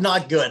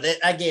 Not good.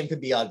 That game could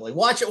be ugly.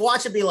 Watch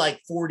it be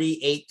like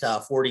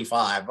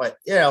 48-45. But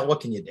you know, what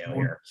can you do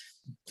here?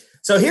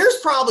 So here's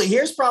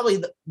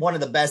probably one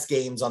of the best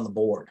games on the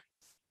board.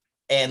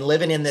 And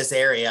living in this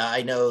area,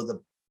 I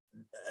know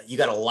you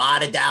got a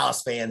lot of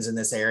Dallas fans in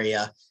this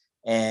area,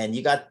 and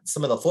you got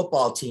some of the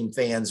football team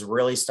fans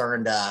really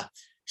starting to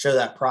show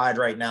that pride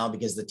right now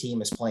because the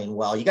team is playing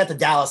well. You got the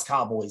Dallas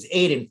Cowboys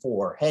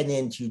 8-4 heading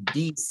into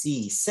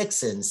DC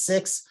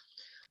 6-6.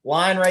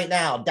 Line right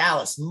now,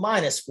 Dallas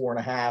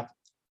 -4.5,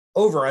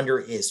 Over under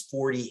is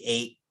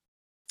 48.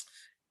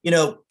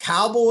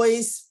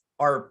 Cowboys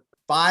are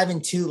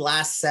 5-2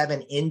 last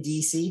 7 in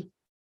DC.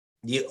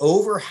 The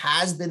over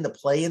has been the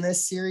play in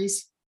this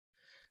series.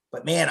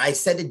 But man, I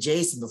said to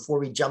Jason before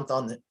we jumped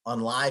on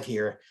live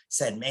here,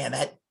 said, man,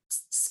 that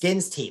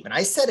Skins team, and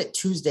I said it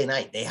Tuesday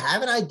night, they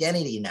have an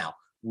identity now,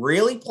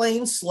 really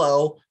playing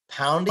slow,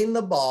 pounding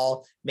the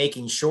ball,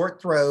 making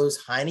short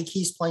throws.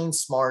 Heineke's playing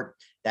smart.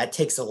 That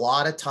takes a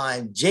lot of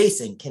time.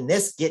 Jason, can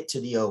this get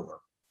to the over?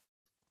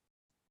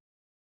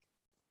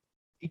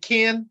 It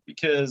can,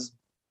 because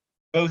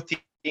both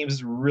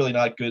teams are really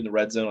not good in the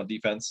red zone on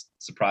defense,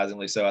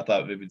 surprisingly so. I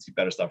thought we would see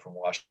better stuff from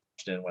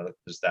Washington, whether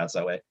the stats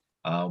that way.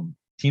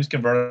 Teams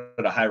convert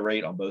at a high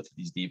rate on both of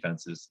these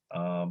defenses.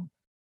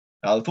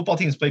 Now, the football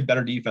teams played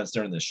better defense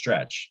during this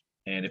stretch,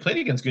 and they played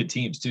against good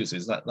teams too. So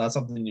it's not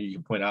something you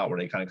can point out where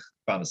they kind of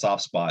found a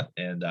soft spot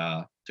and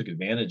took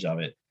advantage of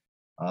it.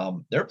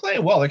 They're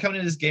playing well. They're coming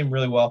into this game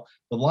really well.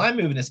 The line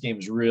move in this game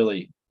is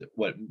really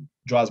what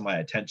draws my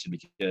attention,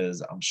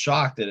 because I'm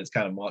shocked that it's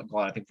kind of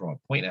gone, I think, from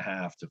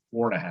 1.5 to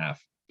 4.5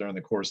 during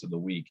the course of the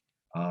week.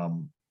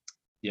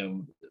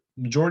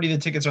 Majority of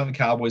the tickets are on the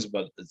Cowboys,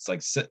 but it's like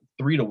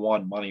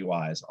 3-1 money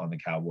wise on the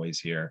Cowboys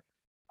here.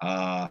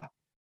 I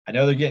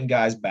know they're getting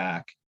guys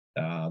back.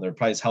 They're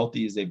probably as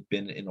healthy as they've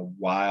been in a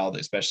while,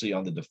 especially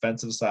on the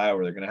defensive side,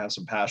 where they're going to have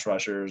some pass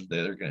rushers.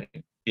 They're going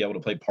to be able to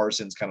play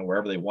Parsons kind of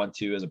wherever they want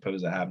to, as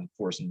opposed to having to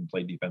force them to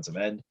play defensive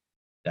end.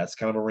 That's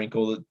kind of a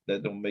wrinkle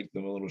that will make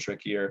them a little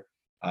trickier.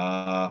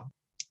 I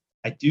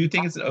do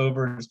think it's an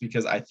over, just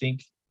because I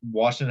think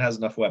Washington has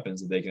enough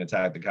weapons that they can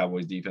attack the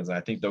Cowboys defense, and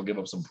I think they'll give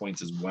up some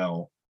points as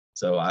well.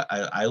 So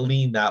I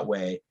lean that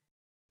way.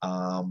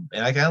 And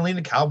I kind of lean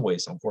the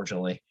Cowboys,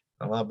 unfortunately.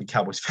 I'm not a big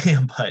Cowboys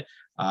fan, but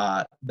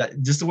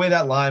that just the way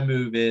that line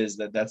move is,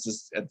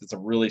 it's a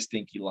really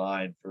stinky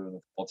line for the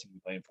football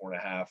team playing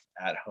 4.5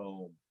 at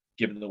home,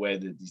 given the way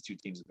that these two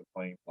teams have been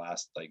playing the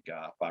last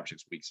 5 or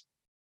 6 weeks.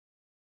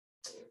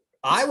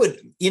 I would,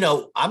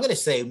 I'm going to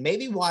say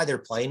maybe why they're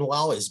playing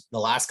well is the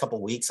last couple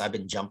of weeks I've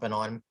been jumping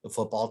on the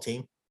football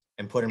team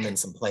and put them in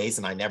some plays,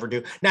 and I never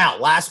do. Now,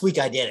 last week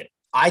I did it.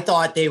 I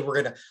thought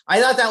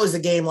that was the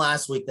game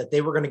last week, that they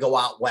were going to go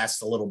out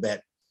west a little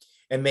bit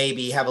and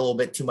maybe have a little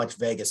bit too much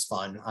Vegas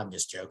fun. I'm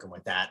just joking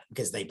with that,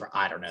 because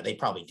I don't know. They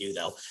probably do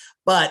though,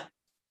 but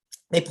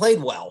they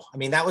played well. I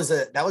mean, that was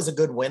a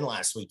good win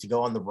last week to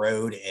go on the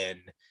road and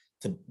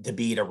to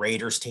beat a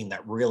Raiders team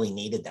that really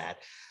needed that.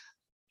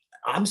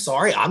 I'm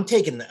sorry. I'm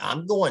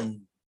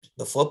going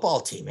the football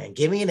team, man.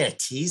 Give me a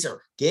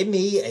teaser. Give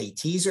me a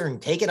teaser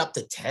and take it up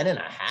to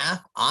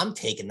 10.5. I'm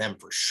taking them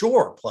for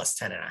sure, plus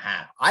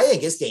 10.5. I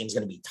think this game's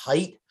going to be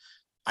tight.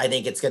 I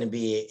think it's going to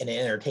be an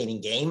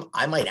entertaining game.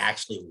 I might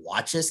actually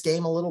watch this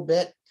game a little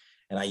bit,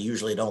 and I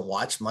usually don't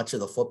watch much of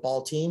the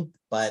football team,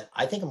 but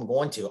I think I'm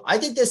going to. I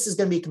think this is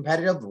going to be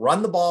competitive.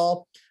 Run the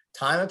ball,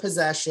 time of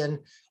possession,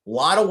 a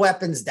lot of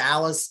weapons.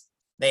 Dallas,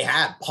 they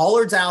have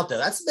Pollard's out there.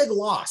 That's a big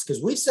loss,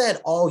 because we've said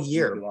all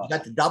year, you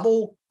got the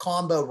double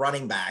combo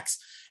running backs.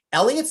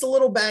 Elliott's a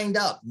little banged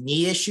up,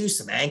 knee issues,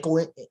 some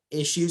ankle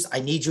issues.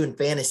 I need you in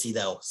fantasy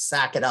though.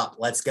 Sack it up.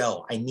 Let's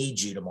go. I need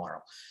you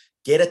tomorrow.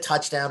 Get a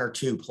touchdown or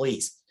two,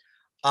 please.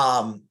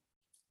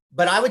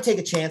 But I would take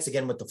a chance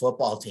again with the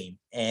football team.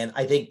 And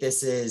I think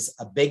this is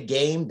a big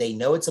game. They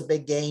know it's a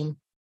big game,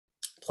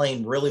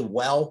 playing really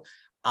well.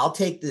 I'll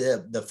take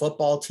the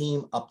football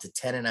team up to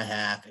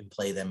 10.5 and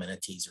play them in a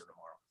teaser tomorrow.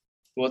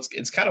 Well,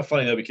 it's kind of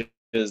funny though,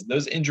 because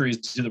those injuries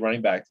to the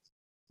running back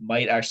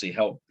might actually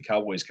help the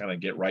Cowboys kind of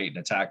get right and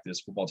attack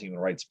this football team in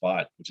the right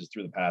spot, which is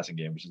through the passing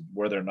game, which is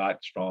where they're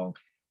not strong.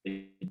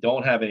 They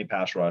don't have any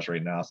pass rush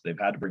right now, so they've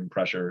had to bring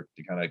pressure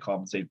to kind of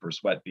compensate for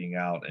Sweat being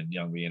out and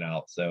Young being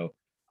out. So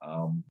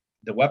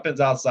the weapons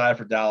outside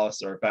for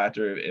Dallas are a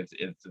factor. If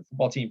the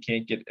football team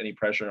can't get any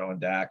pressure on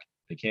Dak,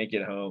 they can't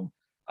get home,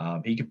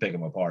 he can pick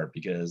them apart,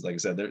 because, like I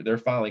said, they're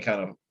finally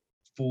kind of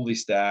fully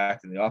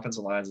stacked, and the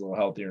offensive line is a little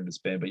healthier in the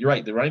spin. But you're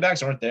right, the running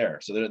backs aren't there,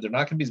 so they're not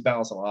going to be as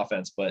balanced on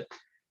offense. But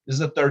this is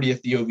the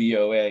 30th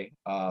DVOA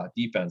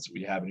defense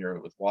we have in here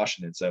with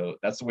Washington, so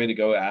that's the way to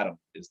go at them,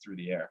 is through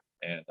the air,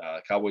 and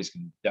Cowboys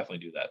can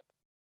definitely do that.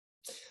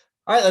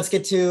 All right, let's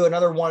get to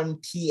another 1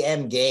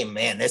 p.m. game.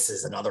 Man, this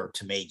is another,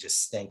 to me,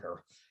 just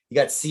stinker. You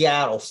got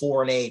Seattle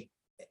 4-8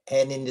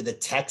 heading into the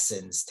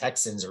Texans.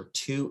 Texans are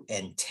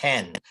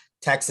 2-10.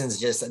 Texans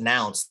just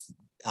announced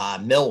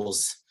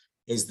Mills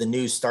is the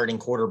new starting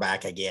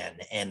quarterback again.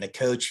 And the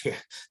coach here,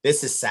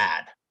 this is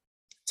sad.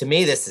 To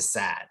me, this is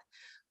sad.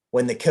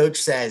 When the coach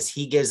says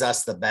he gives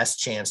us the best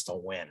chance to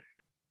win.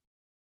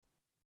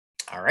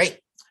 All right.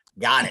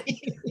 Got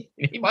it.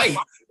 He might.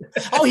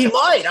 Oh, he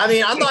might. I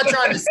mean, I'm not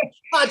trying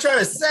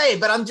to say,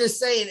 but I'm just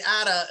saying,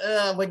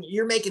 when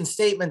you're making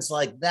statements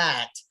like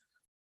that,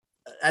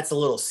 that's a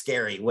little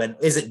scary. When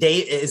is it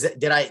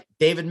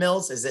David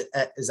Mills? Is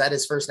that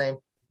his first name?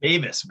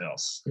 Davis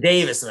Mills.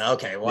 Davis.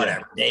 Okay,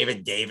 whatever. Yeah.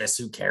 David Davis.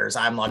 Who cares?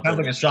 I'm not. Sounds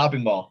like a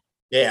shopping mall.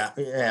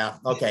 Yeah.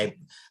 Okay,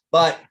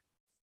 but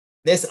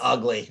this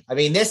ugly. I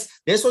mean, this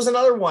was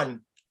another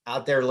one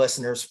out there,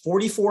 listeners.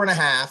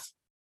 44.5.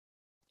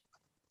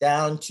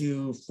 down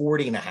to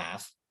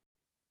 40.5.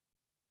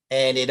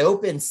 And it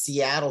opened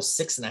Seattle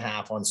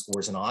 6.5 on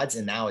Scores and Odds,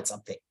 and now it's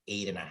up to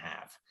 8.5.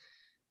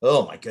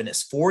 Oh my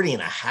goodness,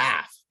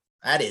 40.5.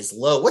 That is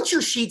low. What's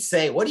your sheet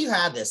say? What do you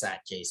have this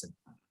at, Jason?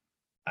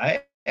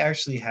 I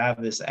actually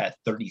have this at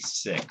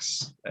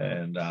 36,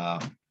 and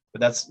but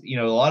that's,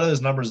 a lot of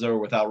those numbers are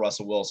without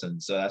Russell Wilson,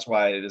 so that's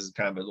why this is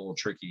kind of a little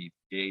tricky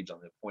gauge on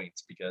the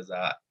points, because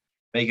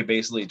make it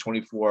basically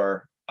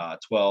 24,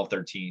 12,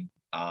 13.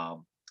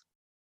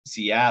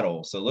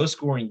 Seattle, so low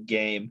scoring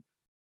game,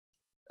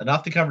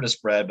 enough to cover the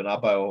spread, but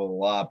not by a whole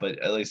lot. But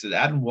at least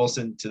adding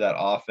Wilson to that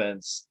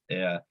offense,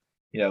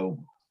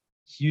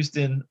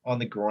 Houston on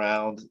the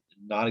ground,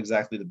 not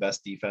exactly the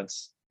best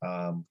defense,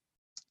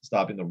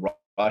 stopping the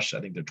rush.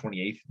 I think they're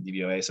 28th in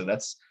DVOA. So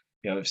that's,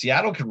 if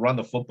Seattle can run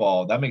the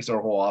football, that makes their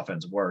whole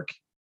offense work.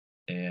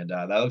 And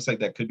that looks like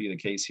that could be the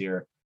case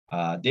here.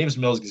 Davis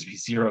Mills gives me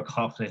zero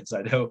confidence.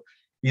 I know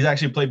he's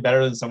actually played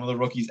better than some of the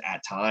rookies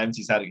at times.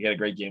 He had a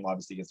great game,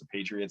 obviously, against the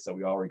Patriots that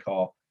we all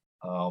recall.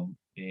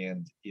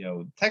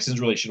 Texans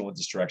really shouldn't win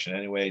this direction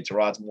anyway.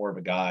 Tyrod's more of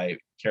a guy,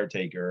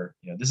 caretaker.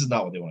 This is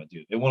not what they want to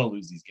do. They want to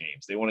lose these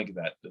games. They want to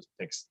get those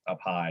picks up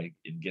high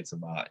and get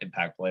some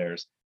impact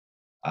players.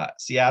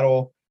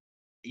 Seattle,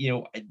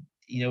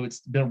 it's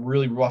been a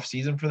really rough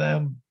season for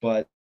them,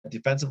 but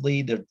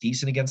defensively, they're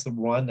decent against the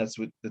run. That's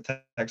what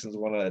the Texans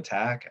want to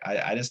attack.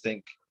 I just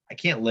think I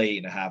can't lay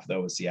 8.5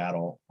 though with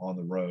Seattle on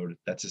the road.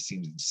 That just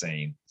seems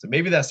insane. So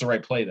maybe that's the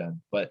right play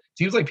then. But it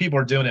seems like people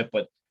are doing it,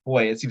 but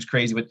boy, it seems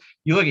crazy. But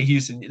you look at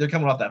Houston, they're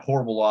coming off that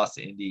horrible loss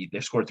to Indy.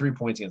 They've scored 3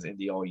 points against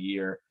Indy all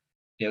year.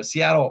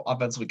 Seattle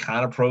offensively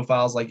kind of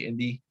profiles like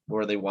Indy,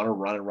 where they want to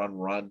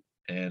run.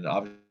 And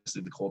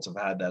obviously the Colts have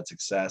had that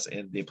success,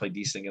 and they play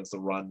decent against the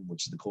run,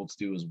 which the Colts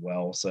do as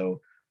well. So,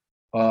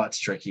 it's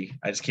tricky.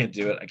 I just can't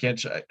do it. I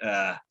can't.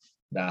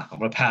 I'm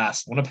going to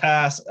pass.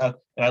 And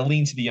I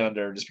lean to the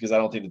under just because I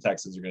don't think the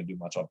Texans are going to do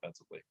much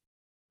offensively.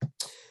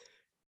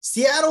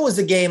 Seattle was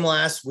a game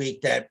last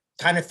week that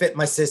kind of fit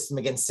my system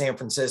against San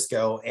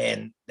Francisco,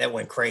 and that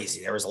went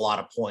crazy. There was a lot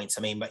of points.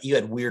 I mean, but you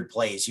had weird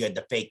plays. You had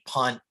the fake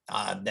punt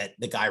that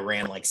the guy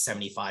ran like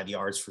 75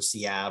 yards for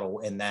Seattle,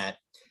 and that,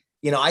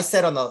 I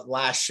said on the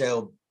last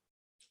show,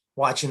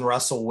 watching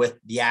Russell with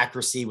the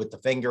accuracy with the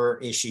finger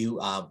issue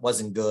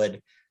wasn't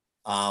good.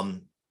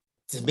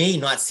 To me,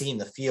 not seeing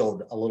the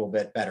field a little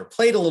bit better,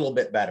 played a little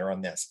bit better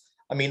on this.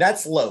 I mean,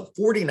 that's low.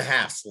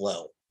 40.5 is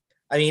low.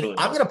 I mean, really,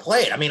 I'm going to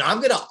play it. I mean,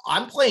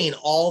 I'm playing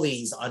all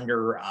these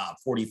under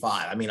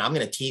 45. I mean, I'm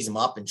going to tease them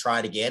up and try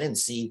it again and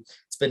see.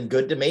 It's been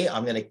good to me.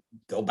 I'm going to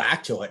go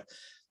back to it.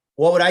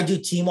 What would I do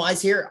team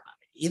wise here?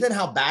 Even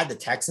how bad the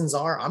Texans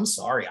are, I'm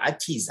sorry. I'd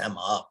tease them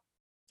up.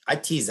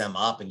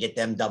 And get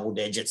them double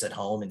digits at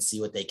home and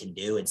see what they can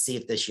do and see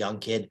if this young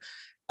kid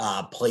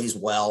plays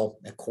well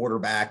at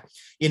quarterback.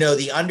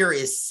 The under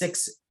is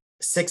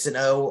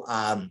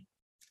 6-0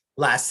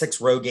 last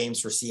 6 road games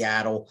for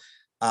Seattle.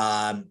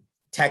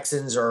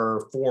 Texans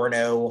are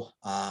 4-0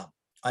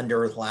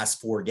 under the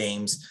last 4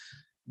 games.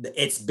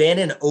 It's been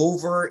an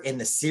over in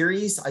the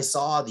series. I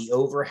saw the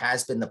over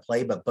has been the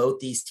play, but both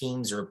these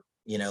teams are,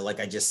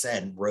 like I just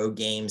said, road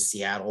games.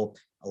 Seattle,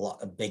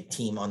 a big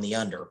team on the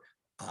under.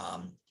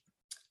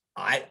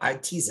 I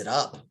tease it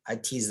up.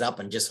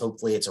 And just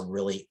hopefully it's a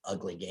really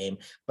ugly game.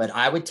 But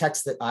I would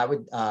tease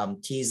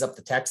up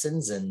the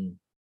Texans and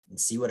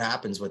see what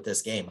happens with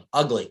this game.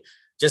 Ugly.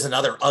 Just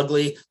another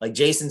ugly, like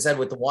Jason said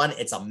with the one,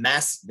 it's a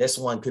mess. This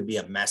one could be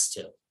a mess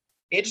too.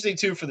 Interesting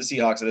too for the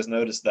Seahawks. I just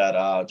noticed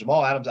that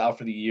Jamal Adams out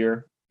for the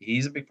year.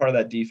 He's a big part of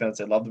that defense.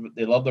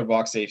 They love their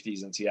box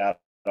safeties in Seattle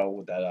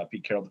with that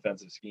Pete Carroll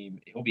defensive scheme.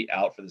 He'll be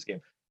out for this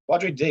game.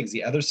 Quadre Diggs,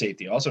 the other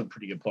safety, also a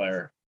pretty good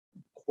player,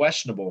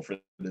 questionable for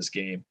this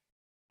game.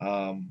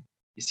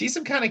 You see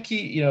some kind of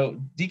key,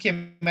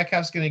 DK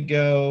Metcalf's going to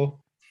go.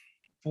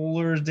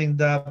 Fuller's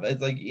dinged up.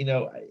 It's like,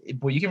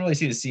 but you can really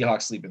see the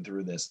Seahawks sleeping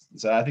through this.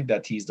 So I think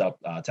that teased up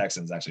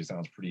Texans actually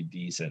sounds pretty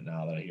decent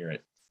now that I hear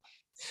it.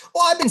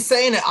 Well, I've been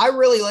saying it. I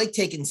really like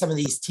taking some of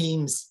these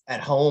teams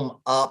at home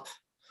up.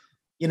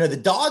 The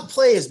dog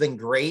play has been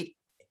great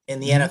in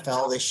the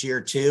NFL this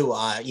year too.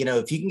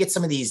 If you can get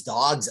some of these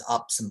dogs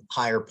up some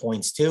higher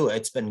points too,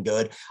 it's been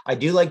good. I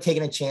do like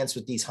taking a chance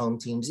with these home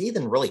teams,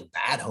 even really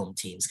bad home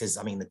teams, because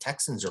the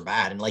Texans are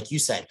bad. And like you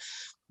said,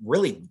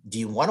 really, do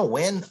you want to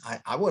win?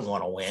 I wouldn't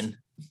want to win.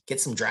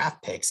 Get some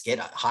draft picks, get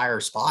a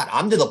higher spot.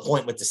 I'm to the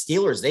point with the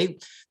Steelers.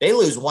 They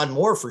lose one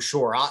more for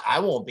sure. I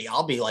won't be.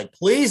 I'll be like,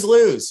 please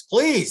lose,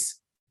 please.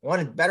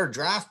 Want a better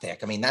draft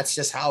pick. That's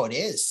just how it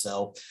is.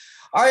 So,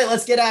 all right,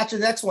 let's get after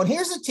the next one.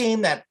 Here's a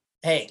team that,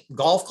 hey,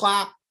 golf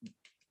clap.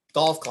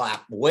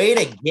 Way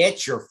to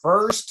get your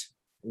first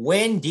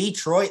win,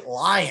 Detroit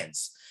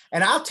Lions.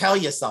 And I'll tell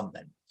you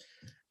something.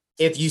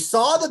 If you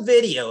saw the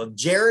video of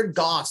Jared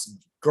Goff's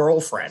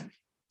girlfriend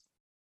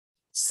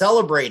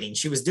celebrating,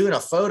 she was doing a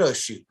photo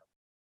shoot.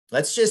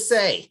 Let's just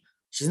say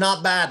she's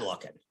not bad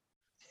looking.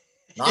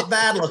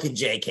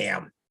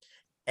 J-Cam.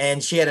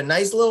 And she had a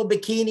nice little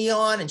bikini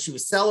on and she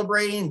was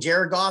celebrating.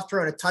 Jared Goff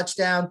throwing a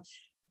touchdown.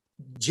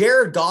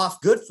 Jared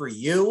Goff, good for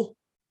you.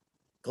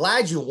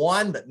 Glad you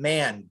won, but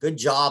man, good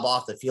job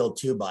off the field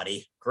too,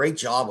 buddy. Great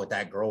job with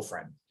that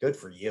girlfriend. Good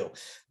for you.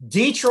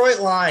 Detroit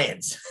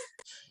Lions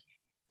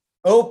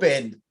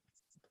opened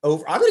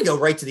over. I'm going to go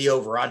right to the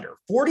over-under.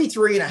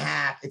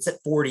 43.5. It's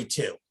at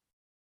 42.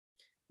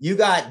 You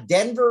got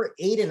Denver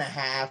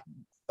 8.5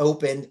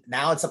 opened.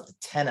 Now it's up to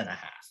 10.5.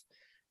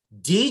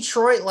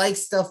 Detroit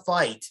likes to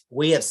fight.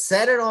 We have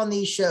said it on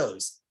these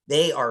shows.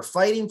 They are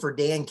fighting for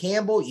Dan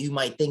Campbell. You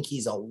might think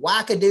he's a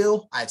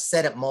wackadoo. I've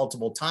said it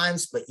multiple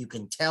times, but you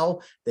can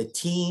tell the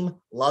team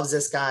loves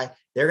this guy.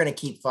 They're going to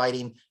keep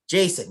fighting.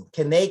 Jason,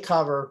 can they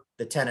cover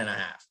the 10.5?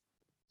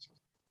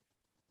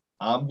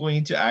 I'm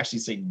going to actually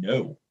say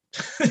no.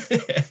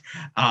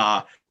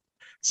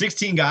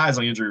 16 guys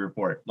on the injury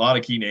report. A lot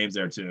of key names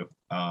there too.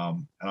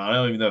 And I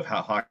don't even know if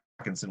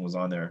Hawkinson was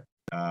on there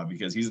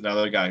because he's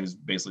another guy who's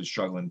basically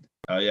struggling.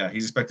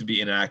 He's expected to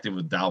be inactive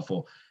with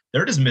doubtful.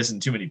 They're just missing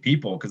too many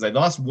people because they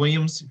lost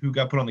Williams, who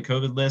got put on the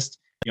COVID list.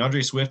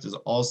 DeAndre Swift is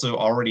also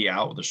already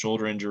out with a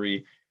shoulder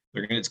injury.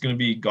 It's going to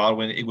be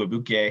Godwin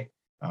Igwebuike.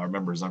 I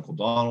remember his Uncle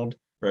Donald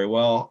very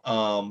well.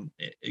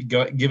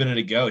 Giving it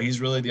a go.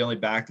 He's really the only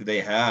back that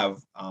they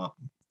have. I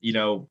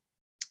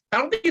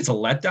don't think it's a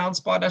letdown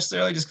spot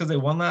necessarily just because they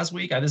won last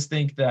week. I just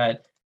think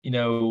that,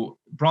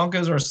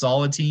 Broncos are a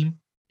solid team.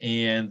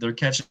 And they're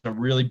catching a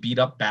really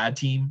beat-up bad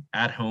team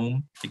at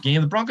home. The game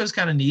the Broncos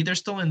kind of need. They're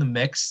still in the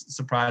mix,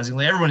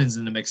 surprisingly. Everyone is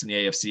in the mix in the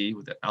AFC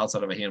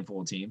outside of a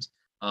handful of teams.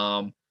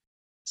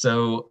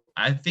 So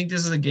I think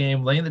this is a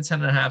game. Laying the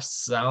 10.5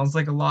 sounds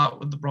like a lot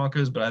with the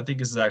Broncos, but I think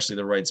this is actually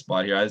the right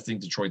spot here. I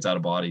think Detroit's out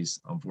of bodies,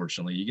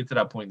 unfortunately. You get to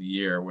that point in the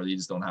year where you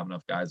just don't have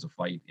enough guys to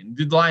fight. And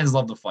the Lions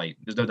love to fight.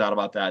 There's no doubt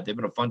about that. They've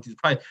been a fun team.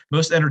 Probably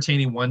most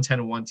entertaining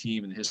 1-10-1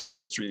 team in the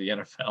history of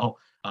the NFL.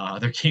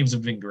 Their games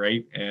have been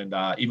great, and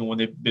even when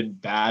they've been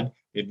bad,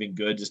 they've been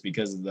good just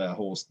because of the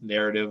whole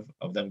narrative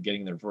of them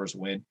getting their first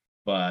win.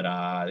 But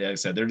like I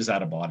said, they're just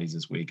out of bodies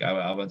this week.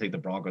 I'm going to take the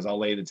Broncos. I'll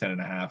lay the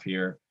 10.5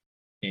 here,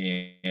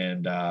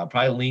 and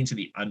probably lean to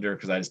the under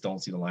because I just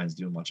don't see the Lions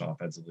doing much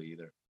offensively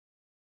either.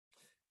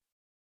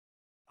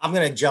 I'm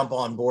going to jump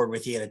on board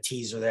with you in a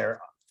teaser there.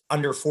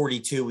 Under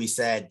 42, we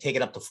said take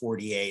it up to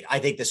 48. I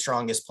think the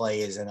strongest play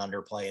is an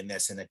underplay in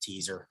this in a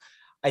teaser.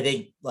 I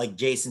think, like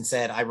Jason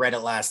said, I read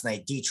it last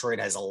night. Detroit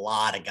has a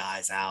lot of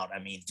guys out. I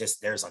mean,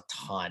 just there's a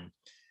ton.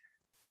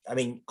 I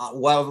mean,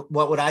 what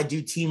would I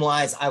do team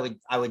wise? I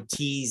would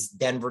tease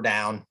Denver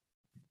down.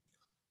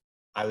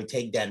 I would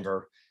take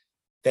Denver.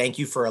 Thank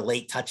you for a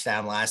late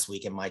touchdown last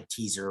week in my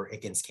teaser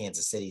against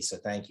Kansas City. So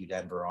thank you,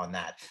 Denver, on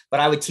that. But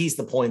I would tease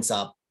the points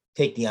up,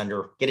 take the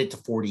under, get it to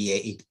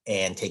 48,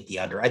 and take the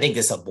under. I think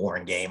this is a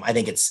boring game. I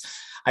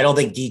don't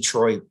think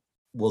Detroit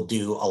will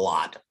do a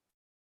lot.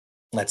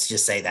 Let's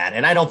just say that.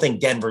 And I don't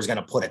think Denver's going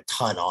to put a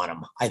ton on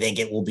them. I think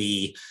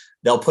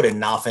they'll put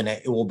enough in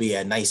it. It will be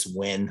a nice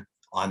win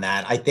on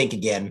that. I think,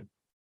 again,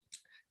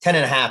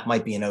 10.5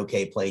 might be an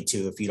okay play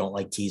too. If you don't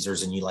like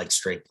teasers and you like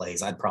straight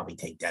plays, I'd probably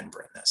take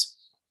Denver in this.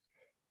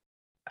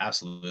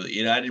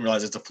 Absolutely. I didn't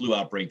realize it's a flu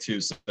outbreak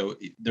too. So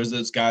there's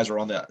those guys who are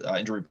on the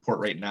injury report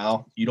right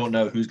now. You don't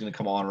know who's going to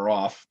come on or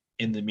off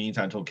in the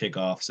meantime until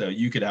kickoff. So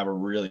you could have a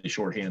really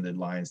shorthanded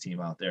Lions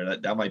team out there.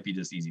 That might be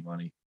just easy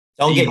money.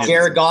 Don't get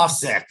Jared Goff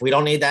sick. We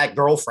don't need that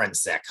girlfriend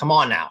sick. Come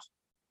on now.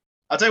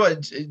 I'll tell you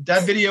what,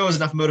 that video is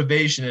enough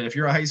motivation. And if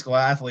you're a high school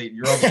athlete,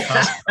 you're on the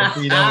cusp of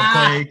being able to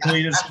play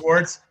collegiate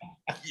sports,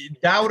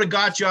 that would have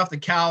got you off the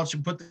couch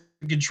and put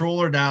the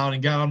controller down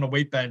and got on the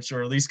weight bench,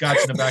 or at least got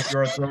you in the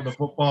backyard throwing the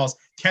footballs,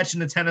 catching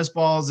the tennis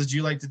balls as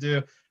you like to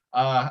do.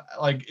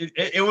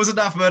 It was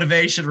enough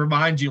motivation to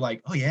remind you,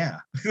 like, oh yeah,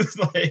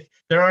 like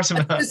there are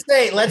some.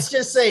 Let's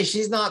just say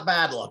she's not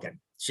bad looking.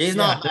 She's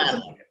not bad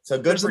looking. So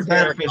good for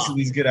Jared Goff. To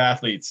these good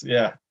athletes.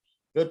 Yeah.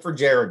 Good for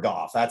Jared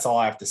Goff. That's all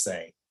I have to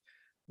say.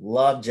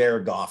 Love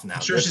Jared Goff now.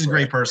 I'm sure she's a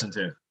great person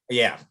too.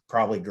 Yeah,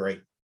 probably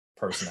great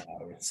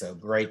personality. So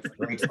great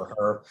for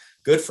her.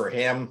 Good for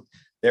him.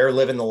 They're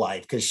living the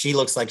life because she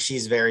looks like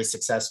she's very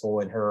successful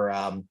in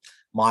her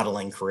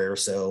modeling career.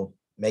 So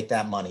make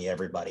that money,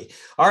 everybody.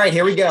 All right,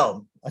 here we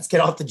go. Let's get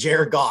off to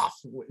Jared Goff.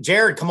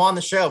 Jared, come on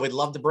the show. We'd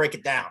love to break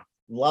it down.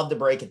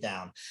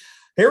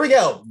 Here we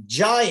go.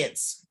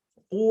 Giants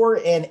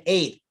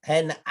 4-8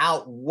 heading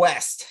out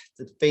west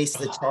to face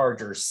the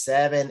Chargers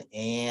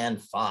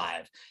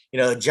 7-5.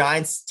 The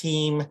Giants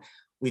team,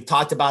 we've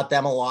talked about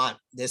them a lot.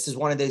 This is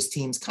one of those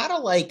teams kind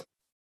of like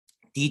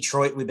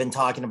Detroit we've been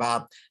talking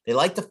about. They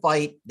like to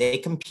fight. They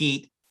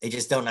compete. They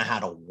just don't know how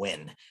to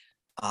win.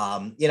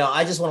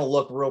 I just want to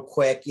look real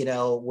quick,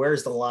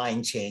 where's the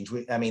line change?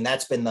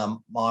 That's been the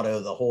motto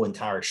of the whole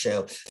entire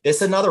show. This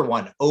is another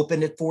one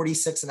opened at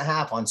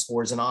 46.5 on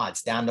Scores and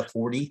Odds down to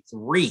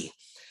 43.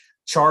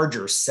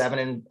 Chargers it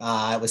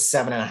was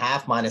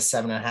 7.5 minus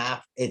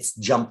 7.5. It's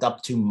jumped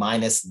up to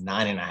minus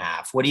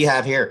 9.5. What do you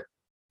have here?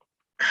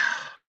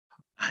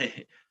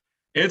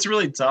 It's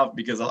really tough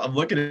because I'm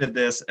looking at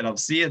this and I'm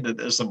seeing that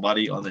there's some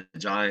money on the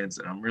Giants,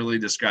 and I'm really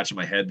just scratching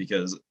my head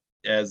because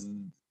as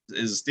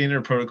is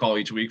standard protocol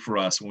each week for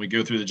us, when we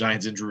go through the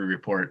Giants injury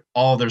report,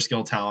 all their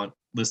skill talent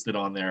listed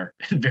on there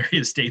in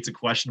various states of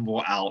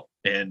questionable, out,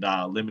 and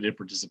limited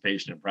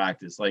participation in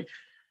practice. Like,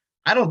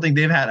 I don't think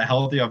they've had a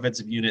healthy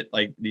offensive unit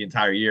like the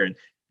entire year. And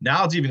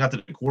now it's even got to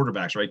the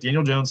quarterbacks, right?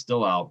 Daniel Jones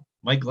still out.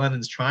 Mike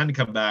Glennon's trying to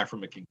come back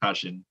from a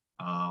concussion.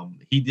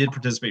 He did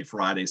participate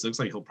Friday, so it looks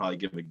like he'll probably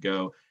give it a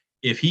go.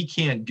 If he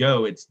can't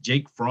go, it's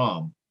Jake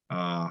Fromm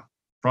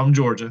from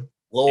Georgia.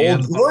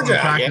 And Georgia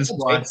practice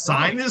squad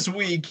signed this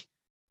week,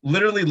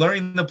 literally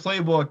learning the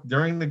playbook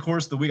during the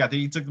course of the week. I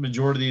think he took the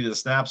majority of the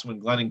snaps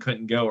when Glennon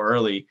couldn't go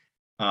early.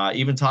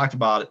 Even talked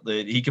about it,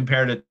 that he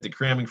compared it to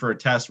cramming for a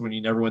test when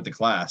you never went to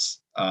class.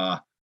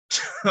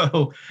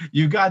 So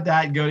you got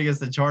that going against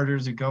the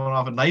Chargers, who coming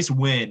off a nice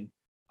win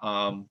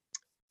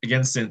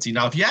against Cincy.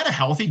 Now, if you had a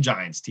healthy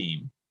Giants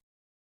team,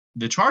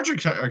 the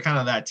Chargers are kind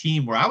of that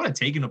team where I would have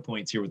taken the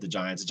points here with the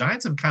Giants. The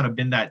Giants have kind of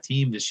been that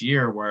team this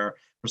year where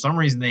for some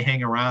reason they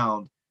hang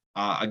around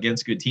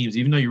against good teams,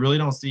 even though you really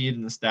don't see it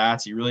in the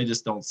stats. You really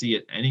just don't see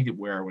it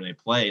anywhere when they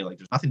play. Like,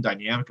 there's nothing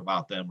dynamic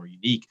about them or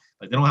unique.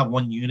 Like, they don't have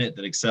one unit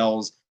that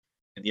excels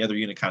and the other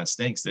unit kind of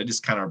stinks. They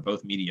just kind of are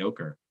both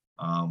mediocre.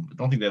 I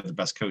don't think they have the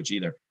best coach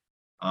either.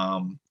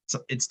 So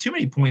it's too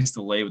many points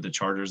to lay with the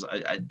Chargers.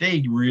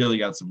 They really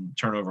got some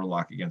turnover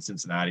luck against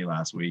Cincinnati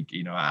last week.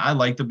 You know, I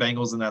like the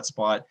Bengals in that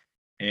spot.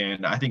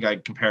 And I think I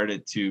compared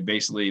it to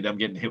basically them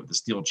getting hit with the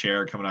steel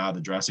chair coming out of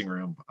the dressing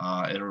room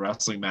in a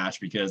wrestling match,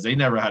 because they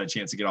never had a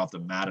chance to get off the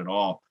mat at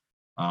all.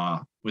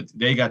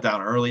 They got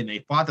down early and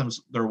they fought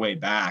their way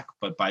back.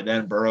 But by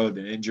then, Burrow had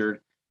been injured,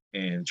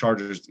 and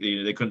Chargers,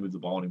 they couldn't move the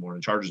ball anymore.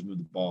 And Chargers moved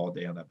the ball all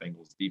day on that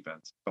Bengals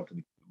defense. Something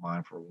to keep in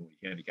mind for when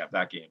we handicap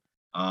that game.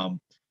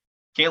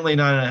 Can't lay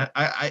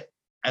 9.5.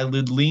 I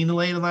would lean to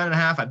lay to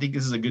 9.5. I think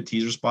this is a good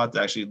teaser spot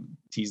to actually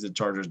tease the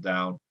Chargers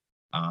down.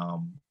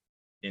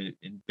 And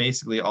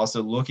basically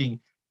also looking,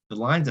 the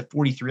line's at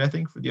 43, I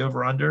think, for the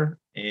over-under,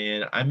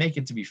 and I make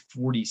it to be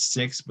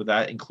 46, but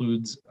that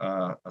includes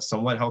a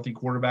somewhat healthy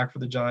quarterback for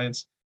the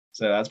Giants.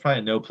 So that's probably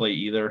a no play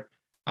either.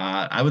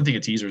 I would think a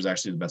teaser is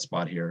actually the best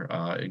spot here,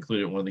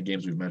 included one of the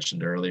games we've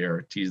mentioned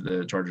earlier, tease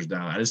the Chargers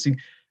down. I just think,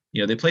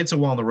 they played so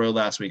well on the road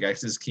last week. I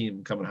just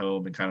keep coming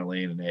home and kind of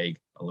laying an egg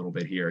a little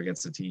bit here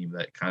against a team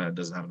that kind of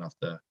doesn't have enough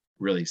to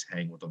really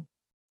hang with them.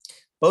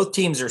 Both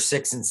teams are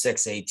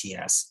 6-6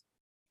 ATS.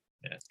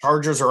 Yeah.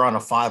 Chargers are on a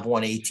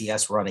 5-1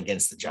 ATS run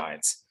against the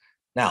Giants.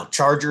 Now,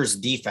 Chargers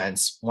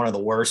defense, one of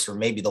the worst, or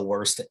maybe the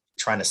worst,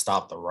 trying to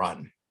stop the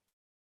run.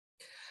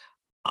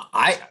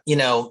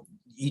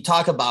 You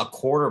talk about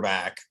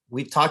quarterback.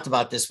 We've talked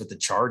about this with the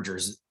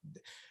Chargers.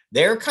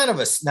 They're kind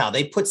of now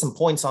they put some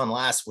points on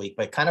last week,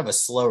 but kind of a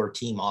slower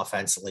team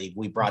offensively.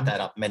 We brought that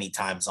up many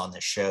times on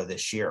this show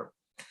this year.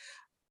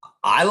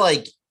 I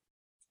like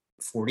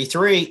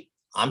 43.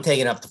 I'm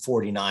taking up to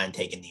 49,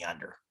 taking the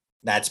under.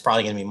 That's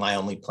probably going to be my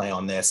only play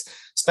on this,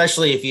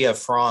 especially if you have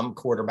Fromm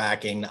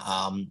quarterbacking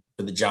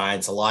for the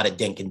Giants. A lot of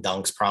dink and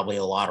dunks, probably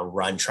a lot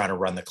of trying to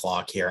run the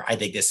clock here. I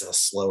think this is a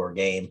slower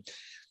game.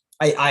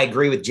 I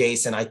agree with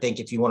Jason. I think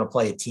if you want to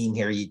play a team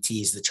here, you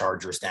tease the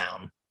Chargers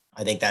down.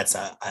 I think that's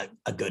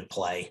a good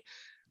play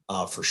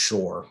for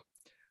sure.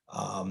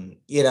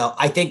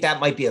 I think that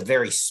might be a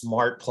very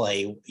smart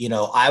play.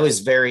 I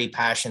was very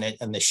passionate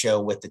in the show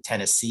with the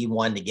Tennessee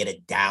one to get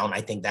it down.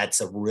 I think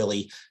that's a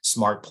really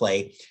smart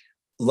play.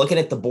 Looking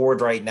at the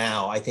board right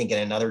now, I think in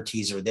another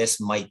teaser,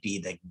 this might be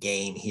the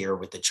game here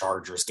with the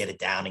Chargers. Get it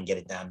down and get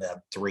it down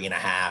to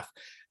 3.5.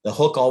 The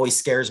hook always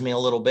scares me a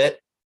little bit,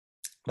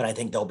 but I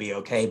think they'll be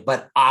okay.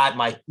 But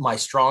my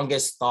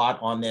strongest thought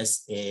on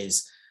this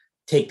is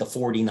take the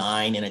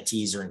 49 in a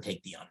teaser and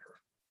take the under.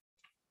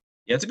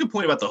 Yeah, it's a good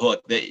point about the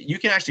hook. That you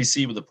can actually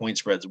see with the point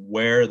spreads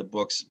where the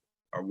books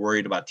are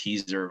worried about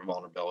teaser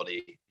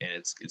vulnerability, and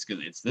it's good.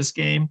 It's this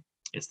game.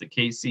 It's the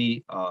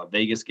KC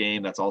Vegas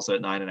game that's also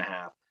at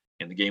 9.5.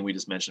 And the game we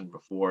just mentioned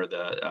before,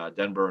 the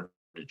Denver and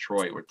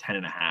Detroit, were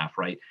 10.5,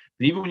 right?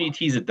 But even when you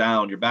tease it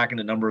down, you're back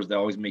into numbers that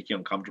always make you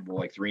uncomfortable,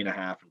 like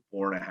 3.5 and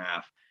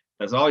 4.5.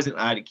 That's always an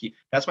eye to keep.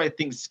 That's why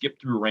things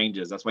skip through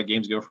ranges. That's why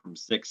games go from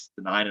 6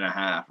 to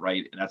 9.5,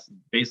 right? And that's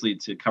basically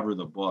to cover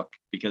the book,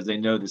 because they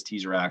know this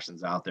teaser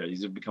action's out there.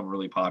 These have become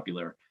really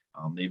popular.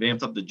 They've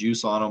amped up the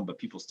juice on them, but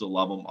people still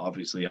love them.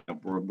 Obviously,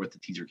 we're with the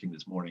teaser king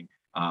this morning.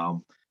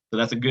 So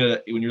that's a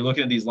good, when you're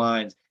looking at these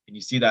lines and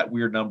you see that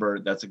weird number,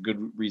 that's a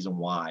good reason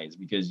why, is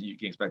because you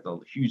can expect a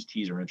huge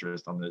teaser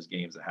interest on those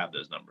games that have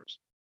those numbers.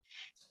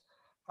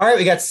 All right,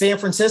 we got San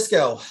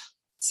Francisco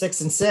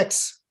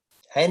 6-6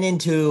 heading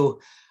into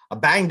a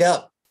banged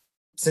up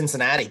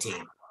Cincinnati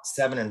team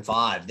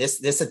 7-5.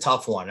 This a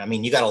tough one. I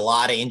mean, you got a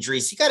lot of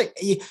injuries. You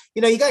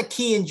got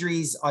key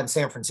injuries on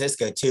San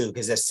Francisco too,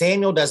 because if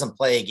Samuel doesn't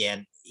play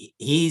again,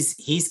 he's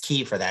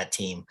key for that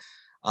team.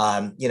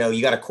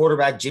 You got a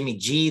quarterback, Jimmy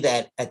G,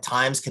 that at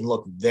times can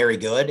look very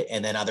good,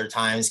 and then other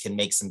times can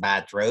make some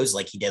bad throws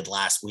like he did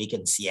last week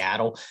in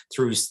Seattle,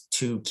 threw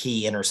 2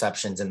 key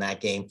interceptions in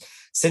that game.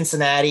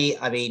 Cincinnati,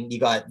 I mean, you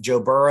got Joe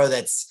Burrow,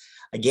 that's,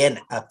 again,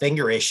 a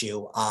finger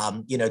issue,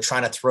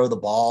 trying to throw the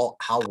ball.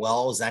 How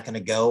well is that going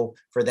to go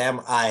for them?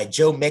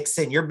 Joe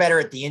Mixon, you're better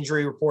at the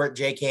injury report,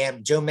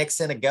 J-Cam. Joe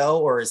Mixon a go,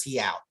 or is he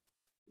out?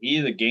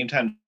 He's a game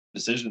time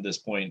decision at this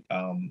point.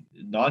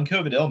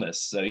 Non-COVID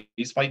illness, so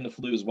he's fighting the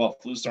flu as well.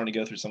 Flu's starting to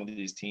go through some of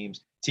these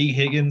teams. T.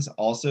 Higgins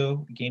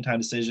also game time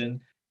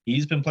decision.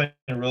 He's been playing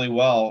really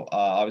well.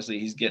 Obviously,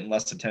 he's getting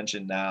less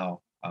attention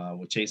now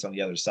with Chase on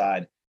the other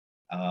side.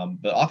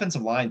 But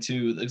offensive line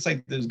too, it looks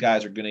like those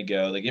guys are going to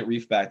go. They get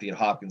Reef back, they get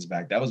Hopkins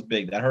back. That was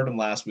big. That hurt them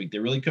last week. They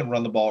really couldn't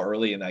run the ball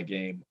early in that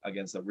game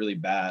against a really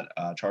bad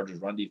Chargers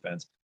run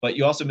defense. But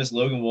you also miss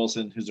Logan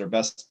Wilson, who's their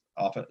best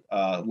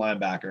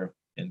linebacker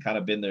and kind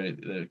of been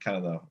the kind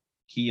of the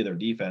key of their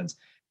defense.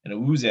 And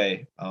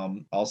Uze,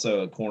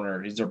 also a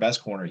corner. He's their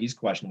best corner. He's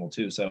questionable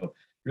too. So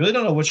you really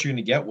don't know what you're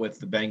going to get with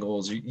the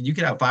Bengals. You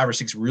could have 5 or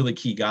 6 really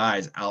key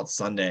guys out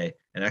Sunday,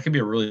 and that could be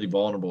a really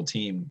vulnerable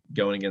team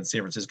going against San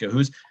Francisco,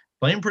 who's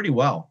playing pretty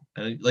well.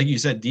 And like you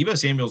said, Deebo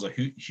Samuel's a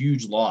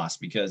huge loss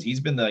because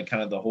he's been the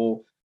kind of the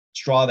whole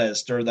straw that has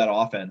stirred that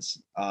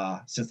offense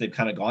since they've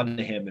kind of gone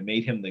to him and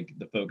made him the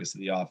focus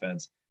of the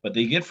offense. But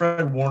they get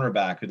Fred Warner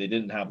back, who they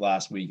didn't have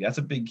last week. That's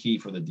a big key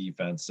for the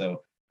defense.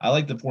 So I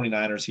like the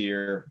 49ers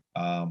here,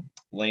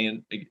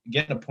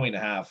 getting a point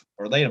and a half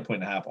or laying a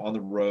point and a half on the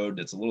road.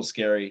 It's a little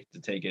scary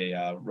to take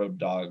a road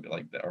dog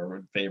like that or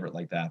road favorite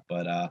like that.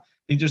 But I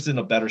think they're just in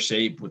a better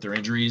shape with their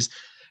injuries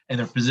and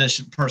their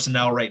position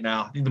personnel right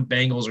now. I think the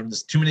Bengals are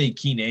just too many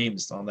key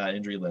names on that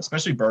injury list,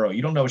 especially Burrow.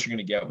 You don't know what you're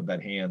going to get with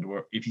that hand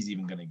or if he's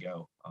even going to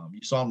go.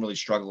 You saw him really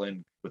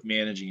struggling with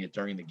managing it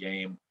during the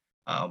game.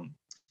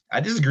 I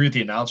disagree with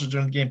the announcers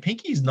during the game.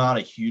 Pinky's not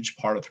a huge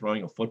part of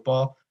throwing a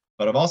football,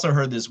 but I've also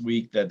heard this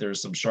week that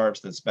there's some sharps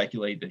that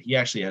speculate that he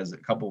actually has a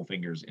couple of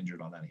fingers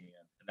injured on that hand.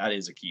 And that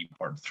is a key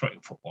part of throwing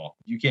a football.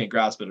 You can't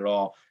grasp it at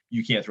all.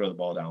 You can't throw the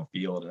ball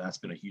downfield. And that's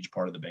been a huge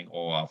part of the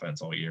Bengal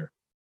offense all year.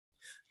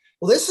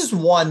 Well, this is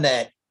one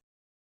that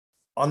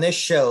on this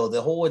show,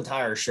 the whole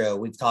entire show,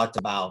 we've talked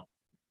about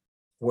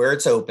where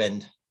it's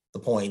opened, the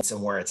points,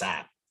 and where it's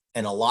at.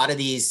 And a lot of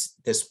these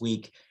this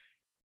week,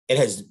 it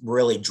has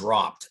really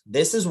dropped.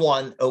 This is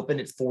one opened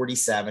at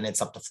 47.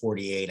 It's up to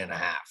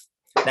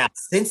 48.5. Now,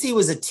 since he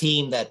was a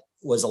team that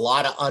was a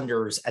lot of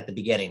unders at the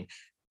beginning,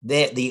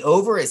 the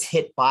over has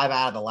hit 5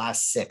 out of the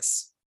last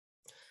 6.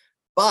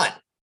 But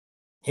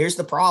here's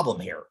the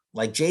problem here.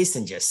 Like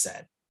Jason just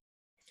said,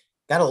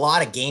 got a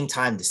lot of game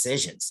time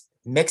decisions.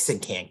 Mixon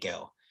can't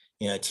go.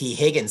 T.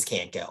 Higgins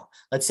can't go.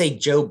 Let's say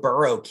Joe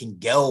Burrow can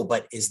go,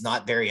 but is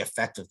not very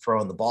effective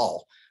throwing the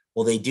ball.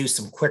 Will they do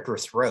some quicker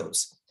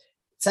throws?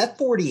 It's at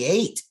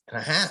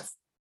 48.5.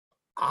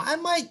 I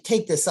might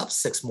take this up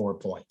 6 more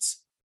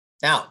points.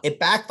 Now, it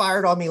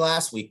backfired on me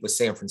last week with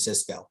San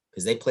Francisco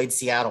because they played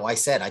Seattle. I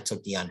said I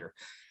took the under,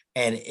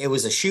 and it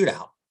was a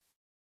shootout.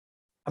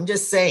 I'm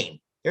just saying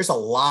there's a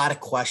lot of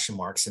question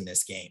marks in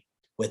this game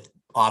with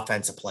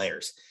offensive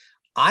players.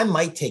 I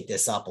might take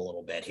this up a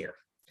little bit here.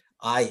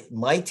 I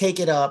might take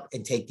it up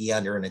and take the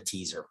under in a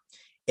teaser.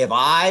 If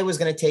I was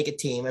going to take a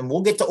team, and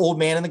we'll get to Old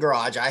Man in the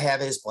Garage, I have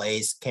his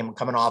plays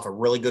coming off a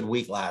really good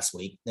week last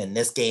week, and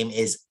this game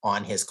is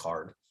on his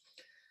card.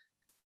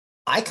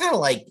 I kind of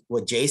like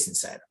what Jason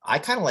said. I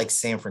kind of like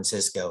San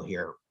Francisco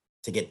here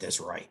to get this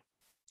right.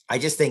 I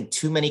just think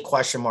too many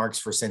question marks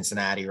for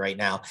Cincinnati right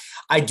now.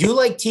 I do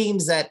like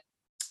teams that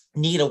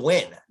need a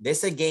win.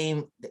 This is a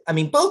game. I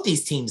mean, both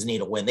these teams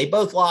need a win. They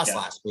both lost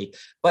last week,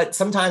 but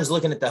sometimes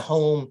looking at the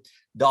home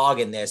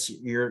dog in this,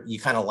 you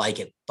kind of like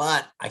it,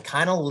 but I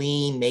kind of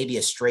lean maybe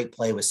a straight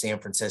play with San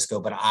Francisco,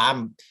 but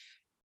I'm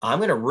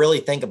going to really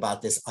think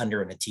about this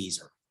under in a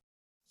teaser.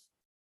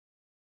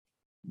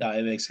 No,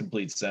 it makes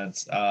complete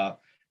sense.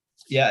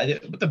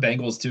 With the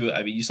Bengals too.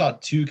 I mean, you saw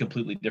 2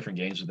 completely different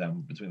games with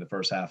them between the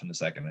first half and the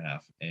second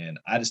half. And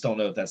I just don't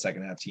know if that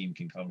second half team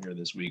can come here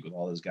this week with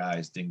all those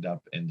guys dinged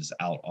up and just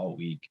out all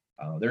week.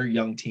 They're a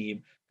young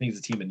team. I think it's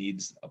a team that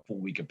needs a full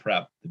week of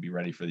prep to be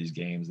ready for these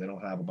games. They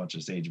don't have a bunch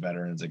of sage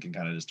veterans that can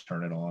kind of just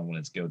turn it on when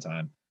it's go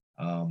time.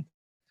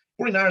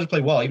 49ers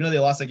play well, even though they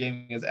lost that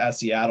game at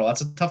Seattle.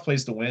 That's a tough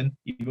place to win,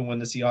 even when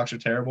the Seahawks are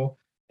terrible.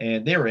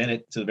 And they were in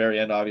it to the very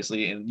end,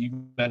 obviously. And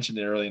you mentioned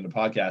it early in the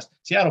podcast.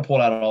 Seattle pulled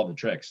out all the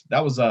tricks.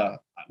 That was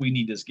we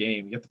need this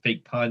game. You have the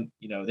fake punt.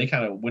 They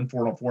kind of went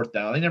for it on 4th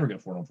down. They never go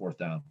for it on 4th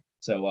down.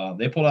 So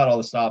they pulled out all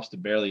the stops to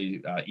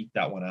barely eke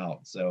that one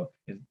out. So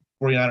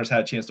 49ers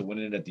had a chance to win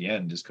it at the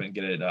end, just couldn't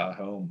get it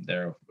home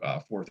there,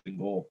 4th and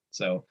goal.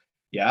 So,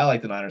 yeah, I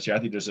like the Niners here. I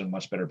think they're in a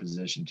much better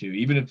position, too.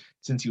 Even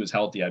since he was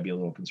healthy, I'd be a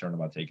little concerned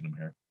about taking him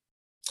here.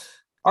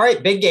 All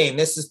right, big game.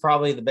 This is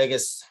probably the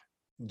biggest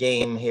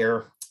game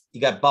here. You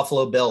got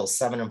Buffalo Bills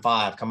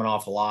 7-5 coming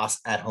off a loss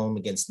at home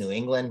against New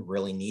England.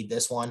 Really need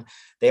this one.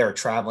 They are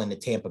traveling to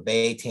Tampa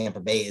Bay.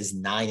 Tampa Bay is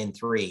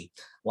 9-3.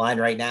 Line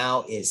right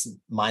now is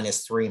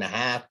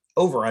 -3.5.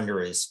 Over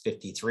under is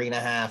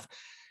 53.5.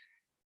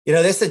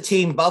 This is a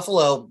team,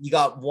 Buffalo. You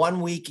got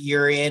 1 week,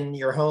 you're in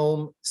your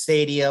home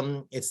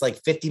stadium. It's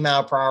like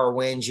 50-mile-per-hour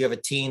winds. You have a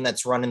team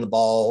that's running the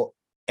ball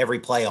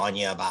every play on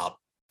you about.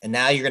 And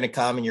now you're going to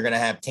come and you're going to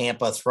have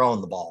Tampa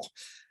throwing the ball.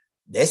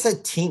 This is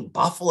a team,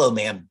 Buffalo,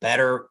 man,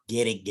 better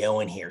get it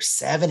going here.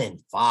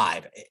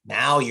 7-5.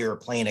 Now you're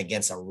playing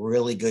against a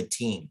really good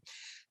team.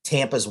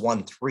 Tampa's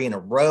won 3 in a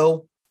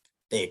row.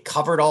 They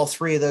covered all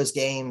 3 of those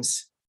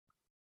games.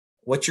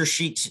 What's your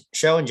sheet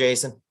showing,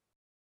 Jason?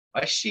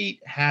 My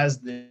sheet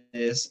has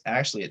this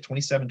actually at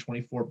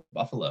 27-24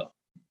 Buffalo.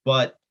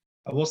 But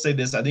I will say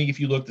this. I think if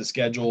you look, the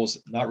schedule's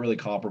not really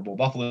comparable.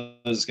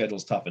 Buffalo's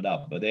schedule's toughened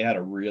up, but they had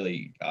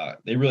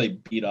they really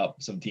beat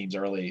up some teams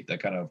early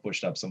that kind of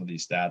pushed up some of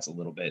these stats a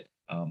little bit.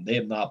 They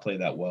have not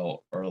played that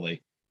well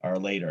early or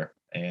later.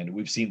 And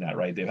we've seen that,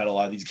 right? They've had a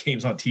lot of these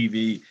games on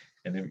TV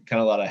and they've kind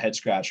of a lot of head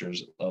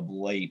scratchers of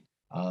late.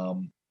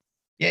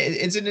 Yeah,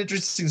 it's an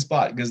interesting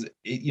spot because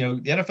the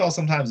NFL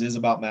sometimes is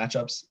about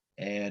matchups,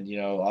 and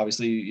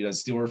obviously,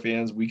 Steeler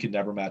fans, we could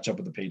never match up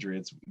with the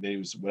Patriots.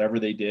 Whatever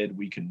they did,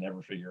 we could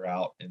never figure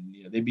out, and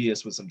they beat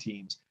us with some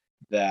teams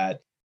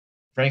that,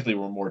 frankly,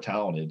 were more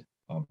talented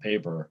on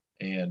paper,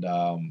 and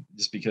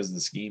just because of the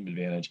scheme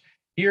advantage.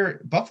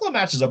 Here, Buffalo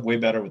matches up way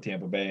better with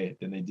Tampa Bay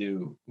than they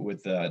do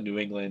with New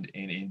England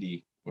and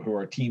Indy, who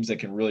are teams that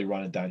can really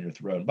run it down your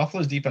throat. And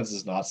Buffalo's defense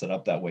is not set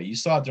up that way. You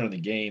saw it during the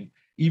game.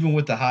 Even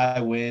with the high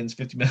winds,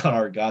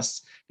 50-mile-an-hour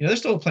gusts, they're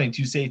still playing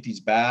two safeties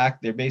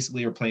back. They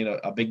basically are playing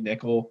a big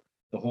nickel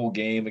the whole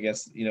game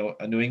against,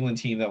 a New England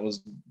team that